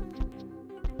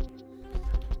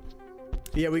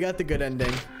 Yeah, we got the good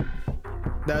ending.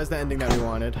 That was the ending that we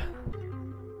wanted.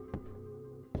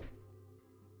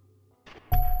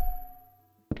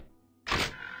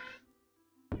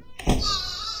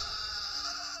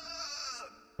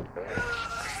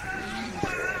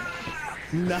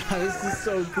 Nah, this is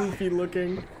so goofy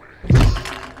looking.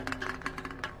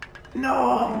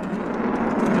 No!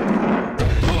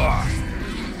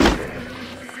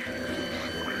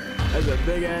 That's a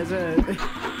big ass head.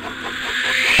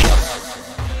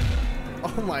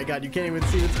 Oh my god, you can't even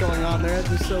see what's going on. Their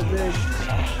heads are so big.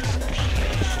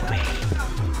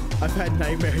 I've had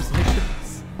nightmares like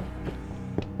this.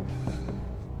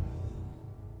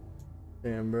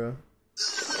 Damn, bro.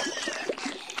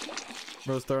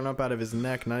 Bro's throwing up out of his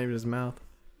neck, not even his mouth.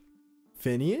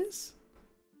 Phineas?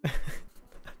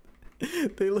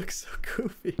 They look so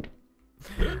goofy.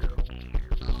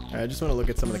 Alright, I just want to look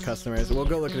at some of the customers. We'll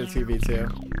go look at the TV too.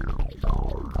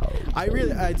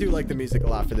 I do like the music a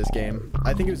lot for this game.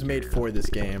 I think it was made for this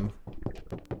game.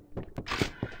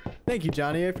 Thank you,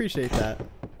 Johnny. I appreciate that.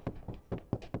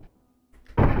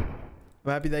 I'm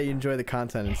happy that you enjoy the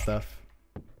content and stuff.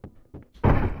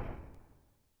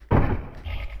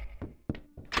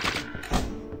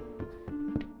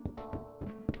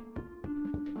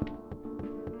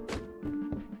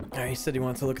 He said he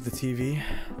wants to look at the TV.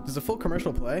 Does a full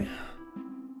commercial play?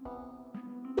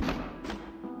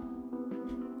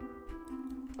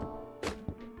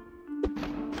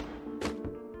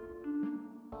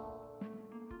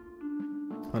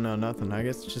 Oh no, nothing. I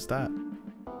guess it's just that.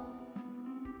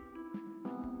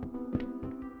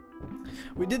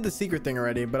 We did the secret thing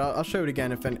already, but I'll show it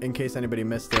again if in case anybody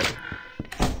missed it.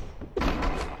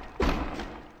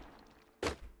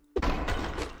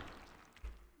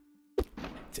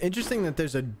 Interesting that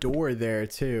there's a door there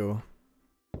too,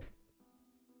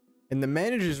 and the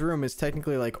manager's room is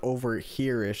technically like over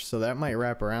here-ish, so that might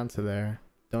wrap around to there.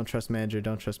 Don't trust manager,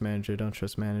 don't trust manager, don't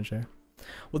trust manager.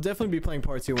 We'll definitely be playing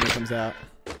part 2 when it comes out.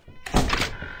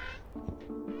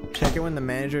 Check it when the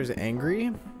manager is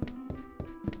angry.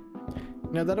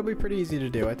 No, that'll be pretty easy to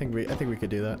do. I think we could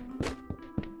do that.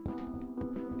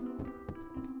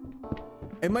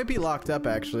 It might be locked up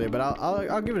actually, but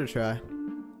I'll give it a try.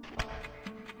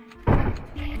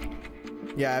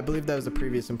 Yeah, I believe that was the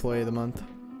previous employee of the month.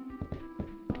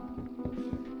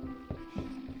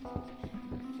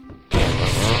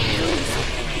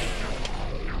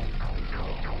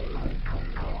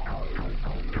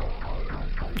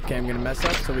 Okay, I'm gonna mess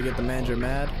up so we get the manager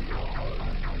mad.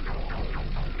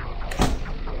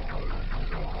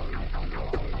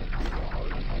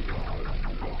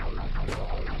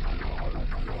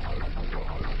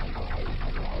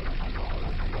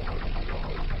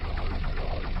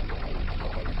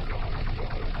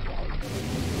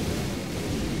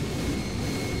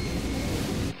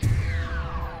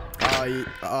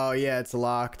 Oh yeah, it's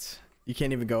locked. You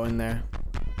can't even go in there.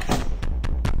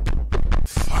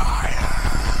 Fire.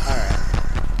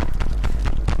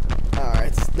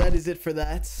 Alright, so that is it for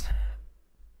that.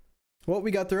 Well,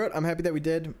 we got through it. I'm happy that we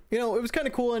did. You know, it was kind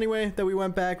of cool anyway that we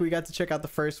went back. We got to check out the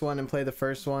first one and play the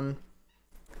first one.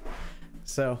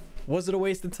 So, was it a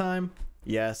waste of time?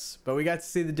 Yes, but we got to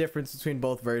see the difference between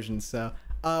both versions. So,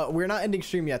 we're not ending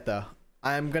stream yet though.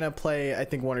 I'm gonna play, I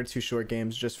think, 1 or 2 short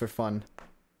games just for fun.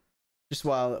 Just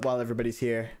while everybody's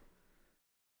here.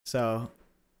 So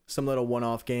some little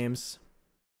one-off games.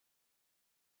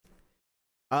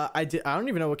 I don't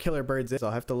even know what Killer Birds is.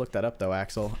 I'll have to look that up though,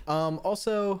 Axel.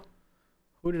 Also,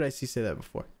 who did I see say that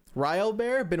before? Ryle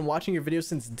Bear, been watching your videos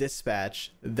since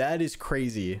Dispatch. That is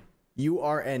crazy. You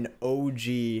are an OG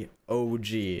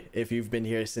if you've been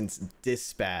here since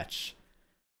Dispatch.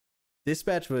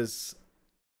 Dispatch was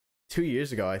 2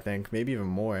 years ago, I think, maybe even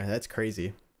more. That's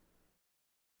crazy.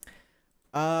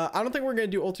 I don't think we're gonna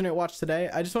do alternate watch today.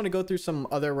 I just want to go through some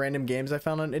other random games I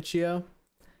found on Itch.io.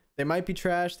 They might be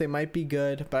trash, they might be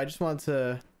good, but I just want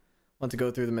to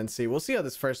go through them and see. We'll see how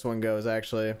this first one goes.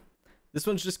 Actually, this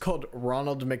one's just called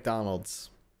Ronald McDonald's.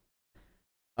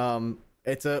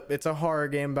 It's a horror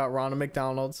game about Ronald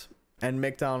McDonald's and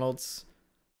McDonald's,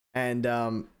 and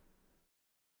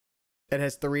it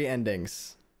has 3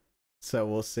 endings, so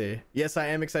we'll see. Yes, I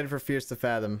am excited for Fears to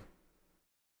Fathom.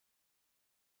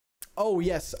 Oh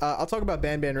yes, I'll talk about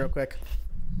Banban real quick.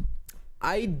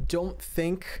 I don't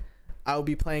think I'll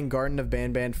be playing Garden of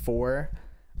Banban 4.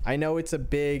 I know it's a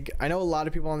lot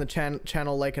of people on the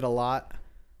channel like it a lot,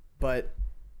 but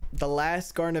the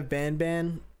last Garden of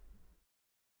Banban,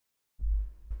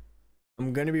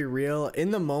 I'm gonna be real,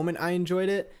 in the moment I enjoyed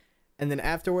it, and then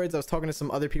afterwards I was talking to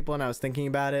some other people and I was thinking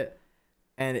about it,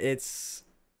 and it's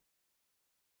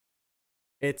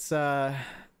I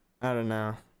don't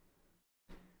know.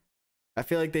 I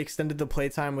feel like they extended the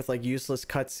playtime with like useless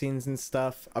cutscenes and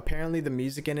stuff. Apparently the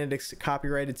music in it is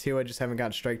copyrighted too. I just haven't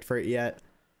gotten striked for it yet.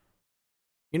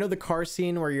 You know the car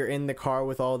scene where you're in the car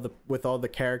with all the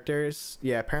characters?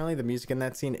 Yeah, apparently the music in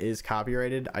that scene is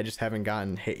copyrighted. I just haven't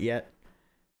gotten hit yet.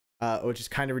 Which is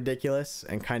kind of ridiculous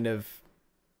and kind of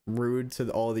rude to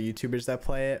all the YouTubers that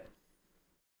play it.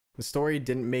 The story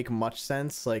didn't make much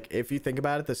sense. Like, if you think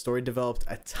about it, the story developed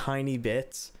a tiny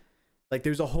bit. Like,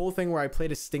 there's a whole thing where I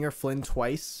played as Stinger Flynn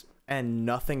twice and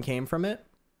nothing came from it.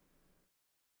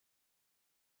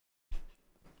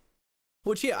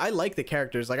 Which, yeah, I like the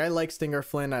characters. Like, I like Stinger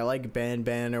Flynn, I like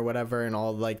Banban or whatever, and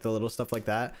all like the little stuff like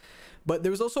that. But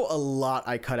there was also a lot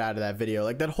I cut out of that video.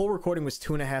 Like, that whole recording was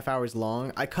 2.5 hours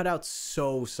long. I cut out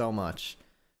so much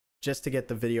just to get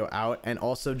the video out, and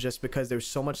also just because there's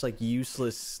so much like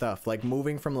useless stuff, like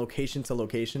moving from location to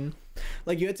location.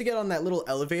 Like, you had to get on that little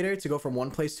elevator to go from one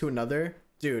place to another.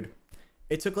 Dude,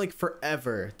 it took like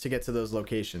forever to get to those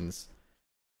locations.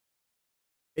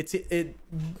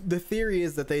 The theory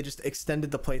is that they just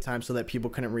extended the playtime so that people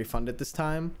couldn't refund it this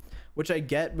time, which I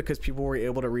get because people were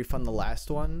able to refund the last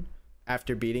one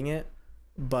after beating it,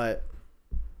 but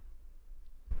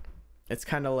it's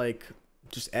kind of like,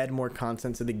 just add more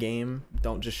content to the game,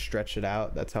 don't just stretch it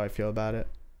out. That's how I feel about it.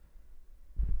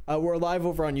 We're live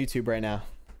over on YouTube right now.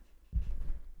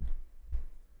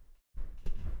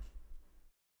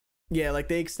 Yeah, like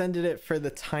they extended it for the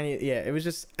tiny, yeah, it was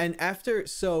just, and after,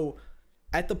 so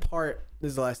at the part,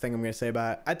 this is the last thing I'm gonna say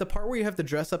about it, at the part where you have to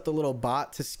dress up the little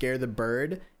bot to scare the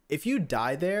bird, if you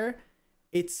die there,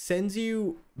 it sends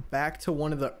you back to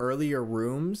one of the earlier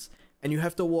rooms, and you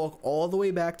have to walk all the way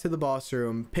back to the boss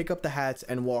room, pick up the hats,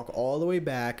 and walk all the way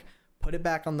back, put it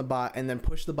back on the bot, and then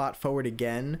push the bot forward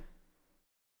again.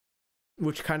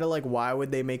 Which kind of like, why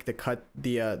would they make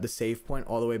the save point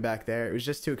all the way back there? It was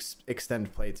just to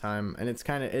extend playtime, and it's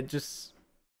kind of, it just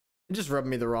rubbed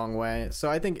me the wrong way.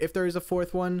 So I think if there is a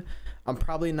 4th one, I'm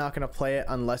probably not gonna play it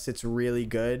unless it's really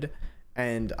good,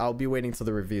 and I'll be waiting till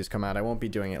the reviews come out. I won't be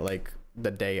doing it like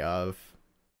the day of.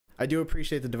 I do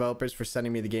appreciate the developers for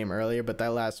sending me the game earlier, but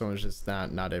that last one was just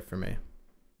not it for me.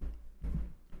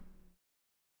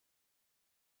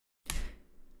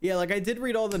 Yeah, like I did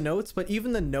read all the notes, but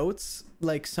even the notes,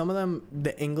 like some of them,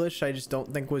 the English I just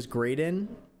don't think was great in,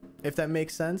 if that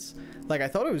makes sense. Like I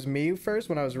thought it was me first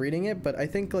when I was reading it, but I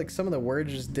think like some of the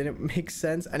words just didn't make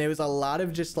sense, and it was a lot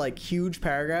of just like huge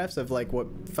paragraphs of like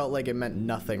what felt like it meant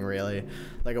nothing really.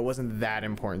 Like it wasn't that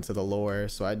important to the lore,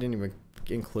 so I didn't even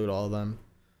include all of them.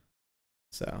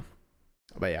 So,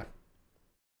 but yeah.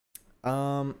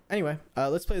 Anyway,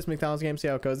 let's play this McDonald's game, see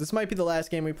how it goes. This might be the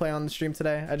last game we play on the stream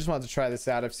today. I just wanted to try this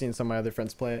out. I've seen some of my other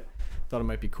friends play it. Thought it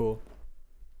might be cool.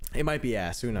 It might be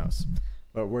ass, who knows?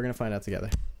 But we're gonna find out together.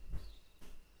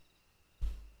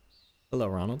 Hello,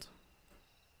 Ronald.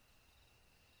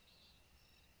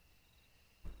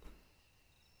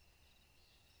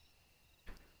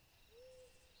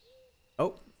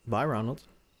 Oh, bye, Ronald.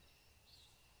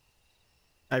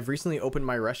 I've recently opened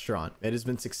my restaurant. It has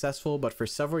been successful, but for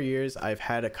several years I've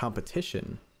had a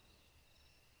competition.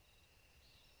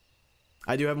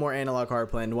 I do have more Analog Horror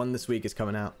planned. One this week is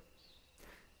coming out.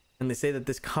 And they say that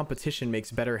this competition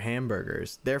makes better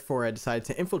hamburgers. Therefore, I decided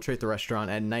to infiltrate the restaurant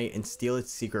at night and steal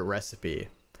its secret recipe.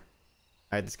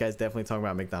 Alright, this guy's definitely talking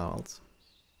about McDonald's.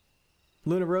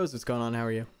 Luna Rose, what's going on? How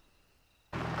are you?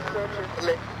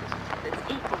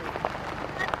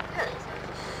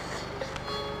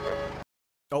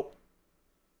 Oh.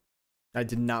 I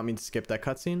did not mean to skip that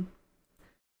cutscene.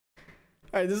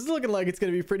 Alright, this is looking like it's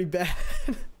going to be pretty bad.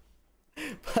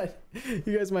 But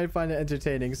you guys might find it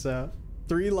entertaining, so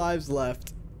 3 lives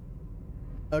left.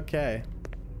 Okay.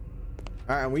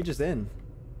 Alright, and we just in.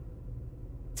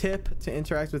 Tip: to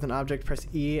interact with an object, press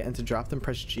E, and to drop them,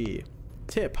 press G.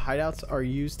 Tip: hideouts are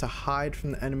used to hide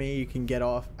from the enemy. You can get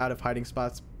out of hiding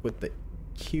spots with the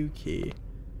Q key.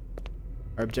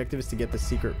 Our objective is to get the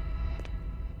secret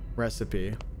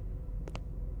recipe.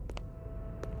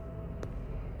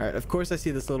 Alright, of course I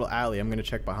see this little alley. I'm gonna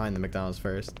check behind the McDonald's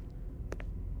first.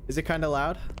 Is it kind of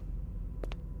loud?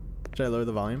 Should I lower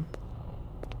the volume?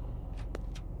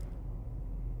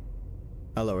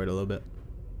 I'll lower it a little bit.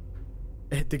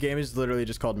 The game is literally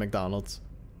just called McDonald's.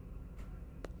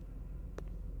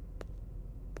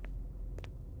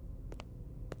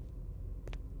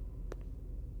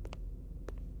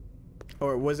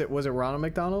 Or was it Ronald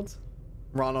McDonald's?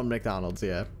 Ronald McDonald's,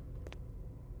 yeah.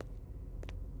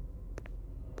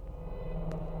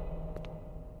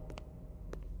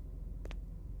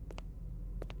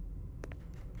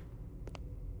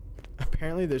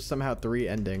 Apparently there's somehow 3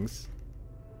 endings.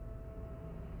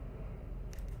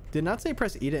 Did not say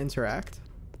press E to interact.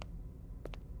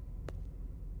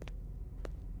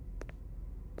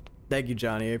 Thank you,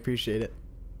 Johnny. I appreciate it.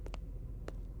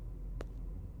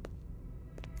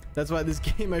 That's why this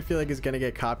game I feel like is gonna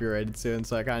get copyrighted soon,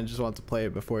 so I kind of just want to play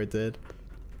it before it did.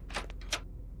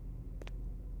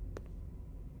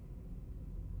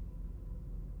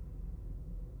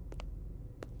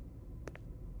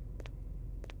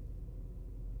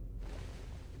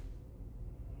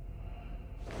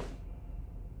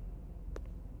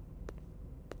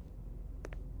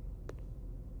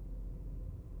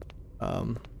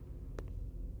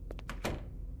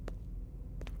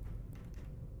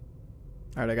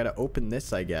 Alright, I gotta open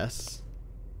this, I guess.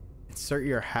 Insert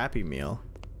your Happy Meal.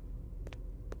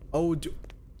 Oh,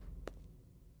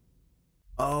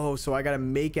 oh, so I gotta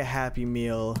make a Happy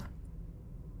Meal.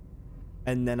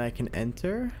 And then I can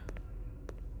enter?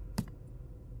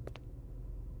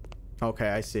 Okay,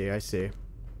 I see, I see.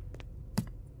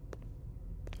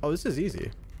 Oh, this is easy.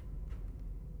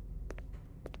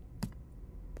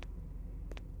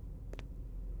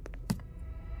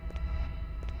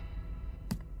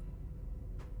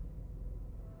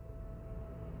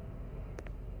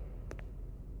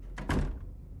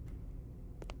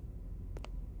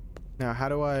 Now, how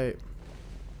do I...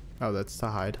 Oh, that's to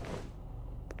hide.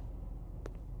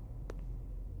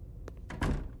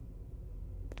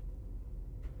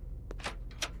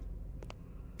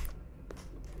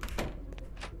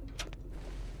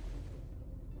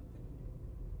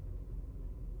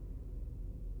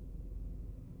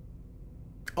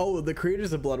 Oh, the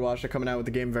creators of Bloodwash are coming out with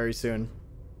the game very soon.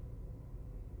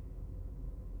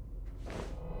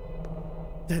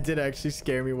 That did actually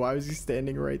scare me. Why was he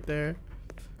standing right there?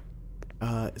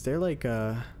 Is there like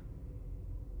Alright,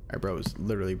 bro is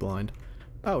literally blind.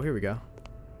 Oh, here we go.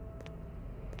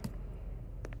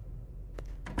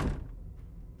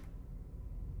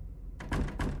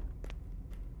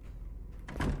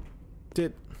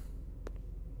 Did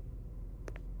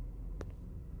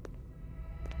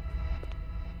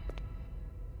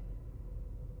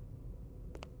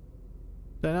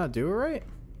I not do it right?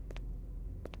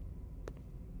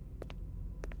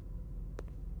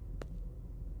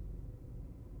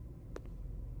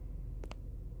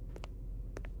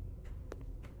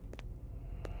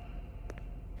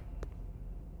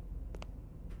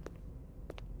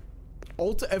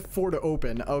 Alt F4 to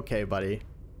open. Okay, buddy.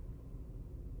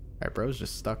 Alright, bro's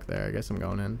just stuck there. I guess I'm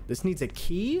going in. This needs a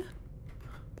key?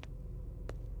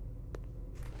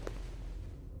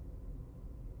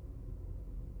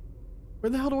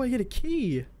 Where the hell do I get a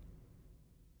key?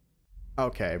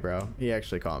 Okay, bro. He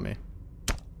actually caught me.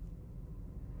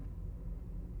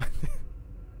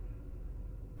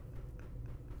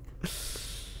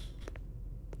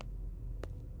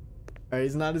 Alright,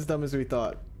 he's not as dumb as we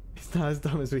thought. He's not as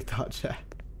dumb as we thought, chat.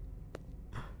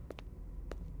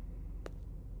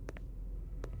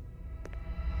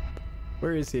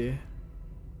 Where is he?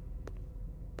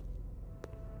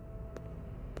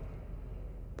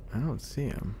 I don't see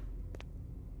him.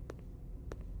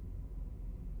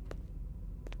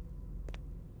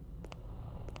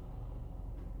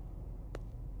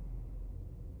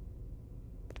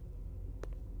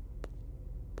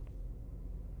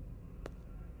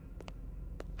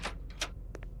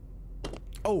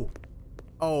 Oh!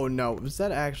 Oh no, was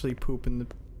that actually poop in the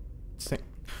sink?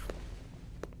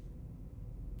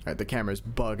 Alright, the camera's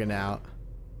bugging out.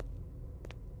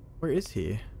 Where is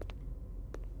he?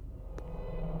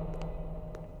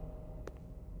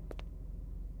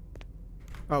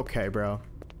 Okay, bro.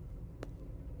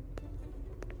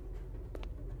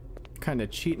 Kind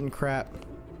of cheating crap.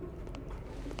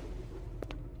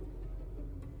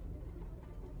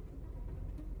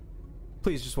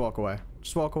 Please just walk away.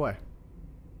 Just walk away.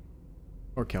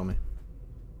 Or kill me.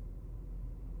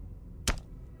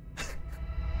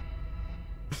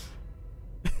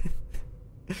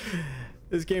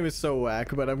 This game is so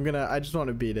whack, but I just want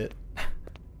to beat it.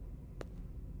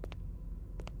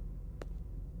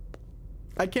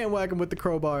 I can't whack him with the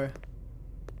crowbar.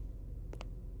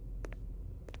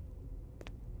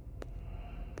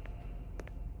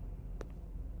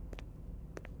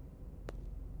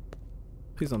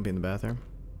 Please don't be in the bathroom.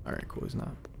 Alright, cool, he's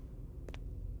not.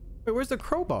 Wait, where's the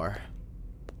crowbar?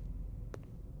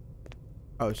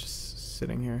 Oh, it's just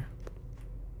sitting here.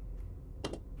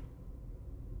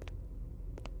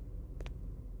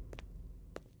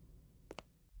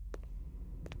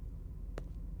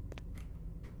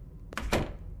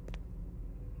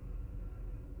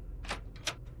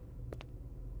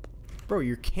 Bro,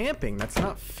 you're camping. That's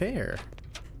not fair.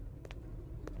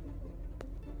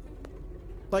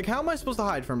 Like, how am I supposed to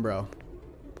hide from bro?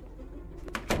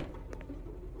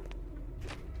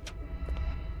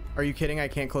 Are you kidding? I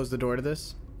can't close the door to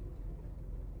this?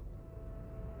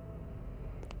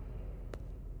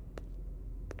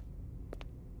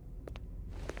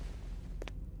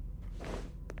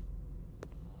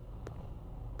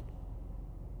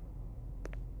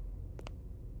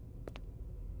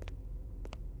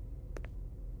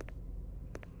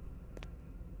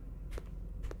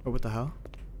 Oh, what the hell?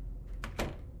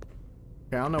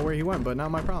 Okay, I don't know where he went, but not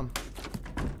my problem.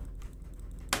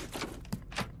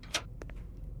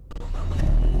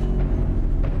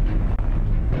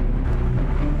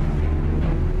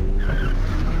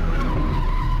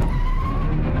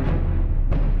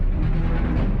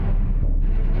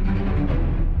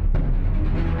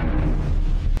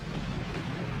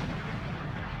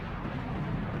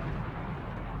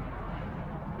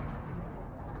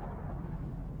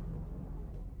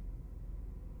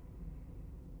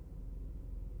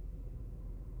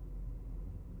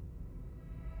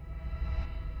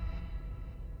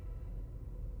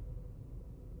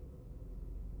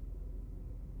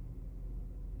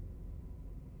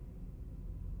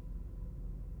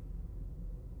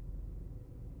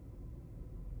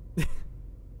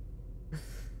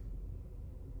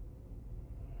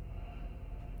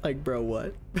 Like, bro,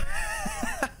 what?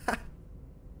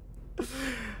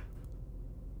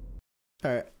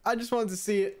 Alright, I just wanted to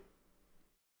see it.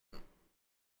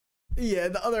 Yeah,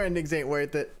 the other endings ain't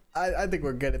worth it. I think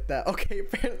we're good at that. Okay,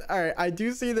 alright, I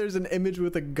do see there's an image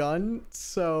with a gun,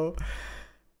 so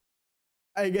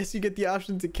I guess you get the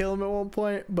option to kill him at one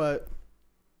point, but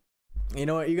you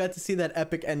know what? You got to see that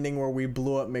epic ending where we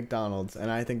blew up McDonald's,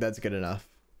 and I think that's good enough.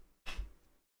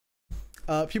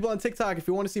 People on TikTok, if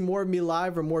you want to see more of me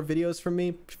live or more videos from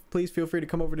me, please feel free to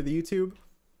come over to the YouTube.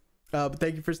 But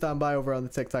thank you for stopping by over on the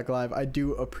TikTok live. I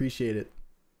do appreciate it.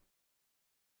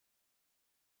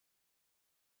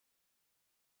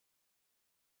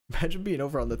 Imagine being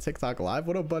over on the TikTok live.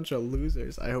 What a bunch of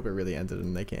losers. I hope it really ended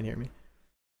and they can't hear me.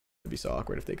 It'd be so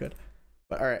awkward if they could.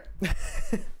 But all right.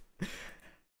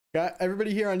 Got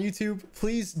everybody here on YouTube,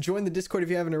 please join the Discord if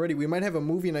you haven't already. We might have a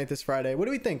movie night this Friday. What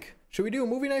do we think? Should we do a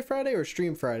movie night Friday or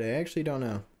stream Friday? I actually don't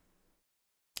know.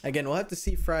 Again, we'll have to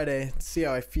see Friday to see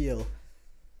how I feel.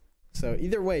 So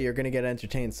either way, you're going to get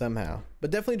entertained somehow.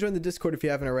 But definitely join the Discord if you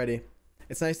haven't already.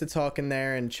 It's nice to talk in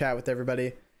there and chat with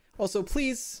everybody. Also,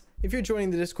 please, if you're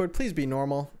joining the Discord, please be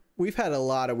normal. We've had a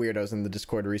lot of weirdos in the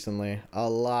Discord recently. A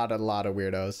lot of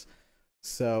weirdos.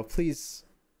 So please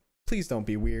don't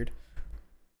be weird.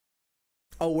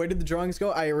 Oh, where did the drawings go?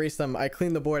 I erased them. I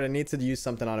cleaned the board. I need to use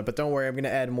something on it, but don't worry. I'm gonna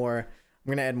add more. I'm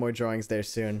gonna add more drawings there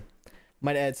soon.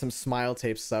 Might add some smile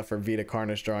tape stuff or Vita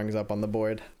Carnage drawings up on the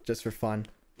board just for fun.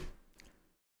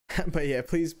 But yeah,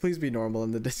 please be normal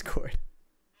in the Discord.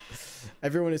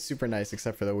 Everyone is super nice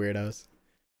except for the weirdos.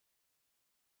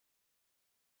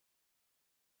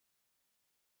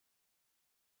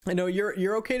 I know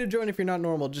you're okay to join if you're not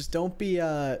normal. Just don't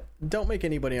make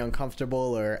anybody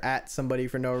uncomfortable or at somebody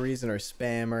for no reason or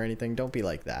spam or anything. Don't be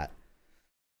like that.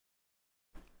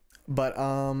 But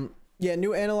yeah,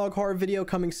 new analog horror video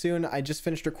coming soon. I just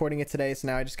finished recording it today, so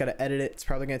now I just gotta edit it. It's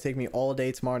probably gonna take me all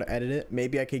day tomorrow to edit it.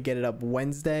 Maybe I could get it up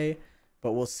Wednesday,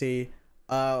 but we'll see.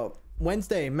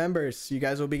 Wednesday, members, you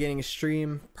guys will be getting a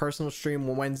stream, personal stream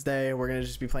on Wednesday. We're gonna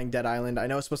just be playing Dead Island. I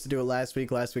know I was supposed to do it last week.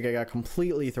 Last week I got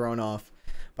completely thrown off.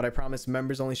 But I promise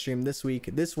members only stream this week,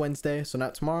 this Wednesday, so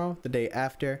not tomorrow, the day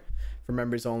after. For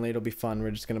members only, it'll be fun.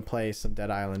 We're just gonna play some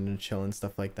Dead Island and chill and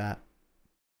stuff like that.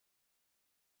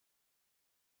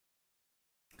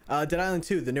 Dead Island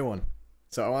 2, the new one.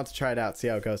 So I want to try it out, see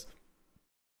how it goes.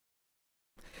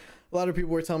 A lot of people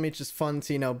were telling me it's just fun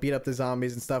to, you know, beat up the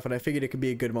zombies and stuff, and I figured it could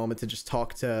be a good moment to just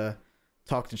talk to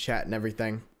chat and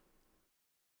everything.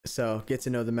 So get to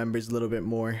know the members a little bit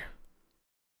more.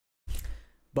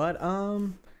 But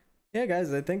yeah,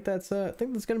 guys, I think that's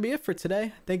gonna be it for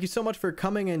today. Thank you so much for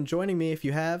coming and joining me if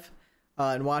you have,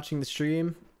 and watching the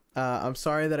stream. I'm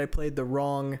sorry that I played the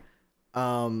wrong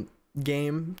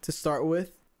game to start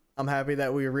with. I'm happy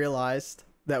that we realized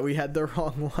that we had the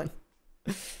wrong one.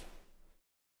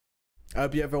 I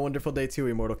hope you have a wonderful day too,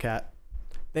 Immortal Cat.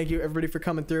 Thank you everybody for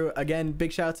coming through. Again,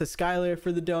 big shout out to Skylar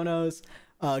for the donos,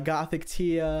 Gothic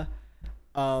Tia,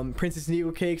 Princess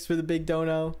Needle Cakes for the big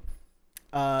dono,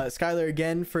 Skylar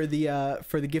again for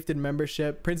the gifted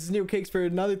membership, Princess Needle Cakes for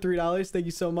another $3. Thank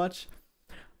you so much.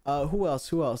 Who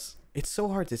else? It's so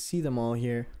hard to see them all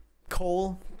here.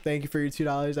 Cole, thank you for your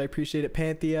 $2. I appreciate it.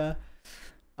 Panthea.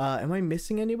 Am I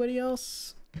missing anybody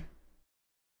else?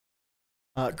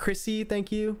 Chrissy,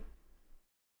 thank you.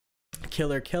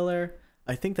 Killer.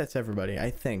 I think that's everybody.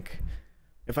 I think.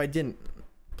 If I didn't,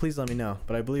 please let me know.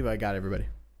 But I believe I got everybody.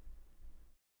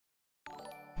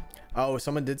 Oh,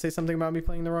 someone did say something about me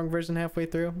playing the wrong version halfway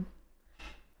through.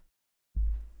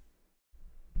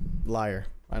 Liar.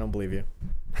 I don't believe you.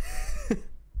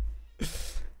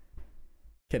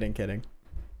 Kidding.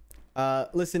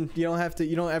 Listen, you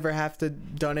don't ever have to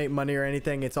donate money or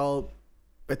anything. It's all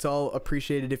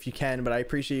appreciated if you can, but I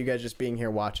appreciate you guys just being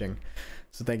here watching.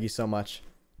 So thank you so much.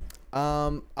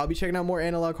 I'll be checking out more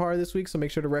Analog Horror this week, so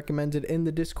make sure to recommend it in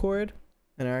the Discord.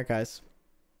 And alright guys,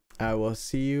 I will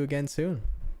see you again soon.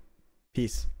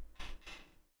 Peace.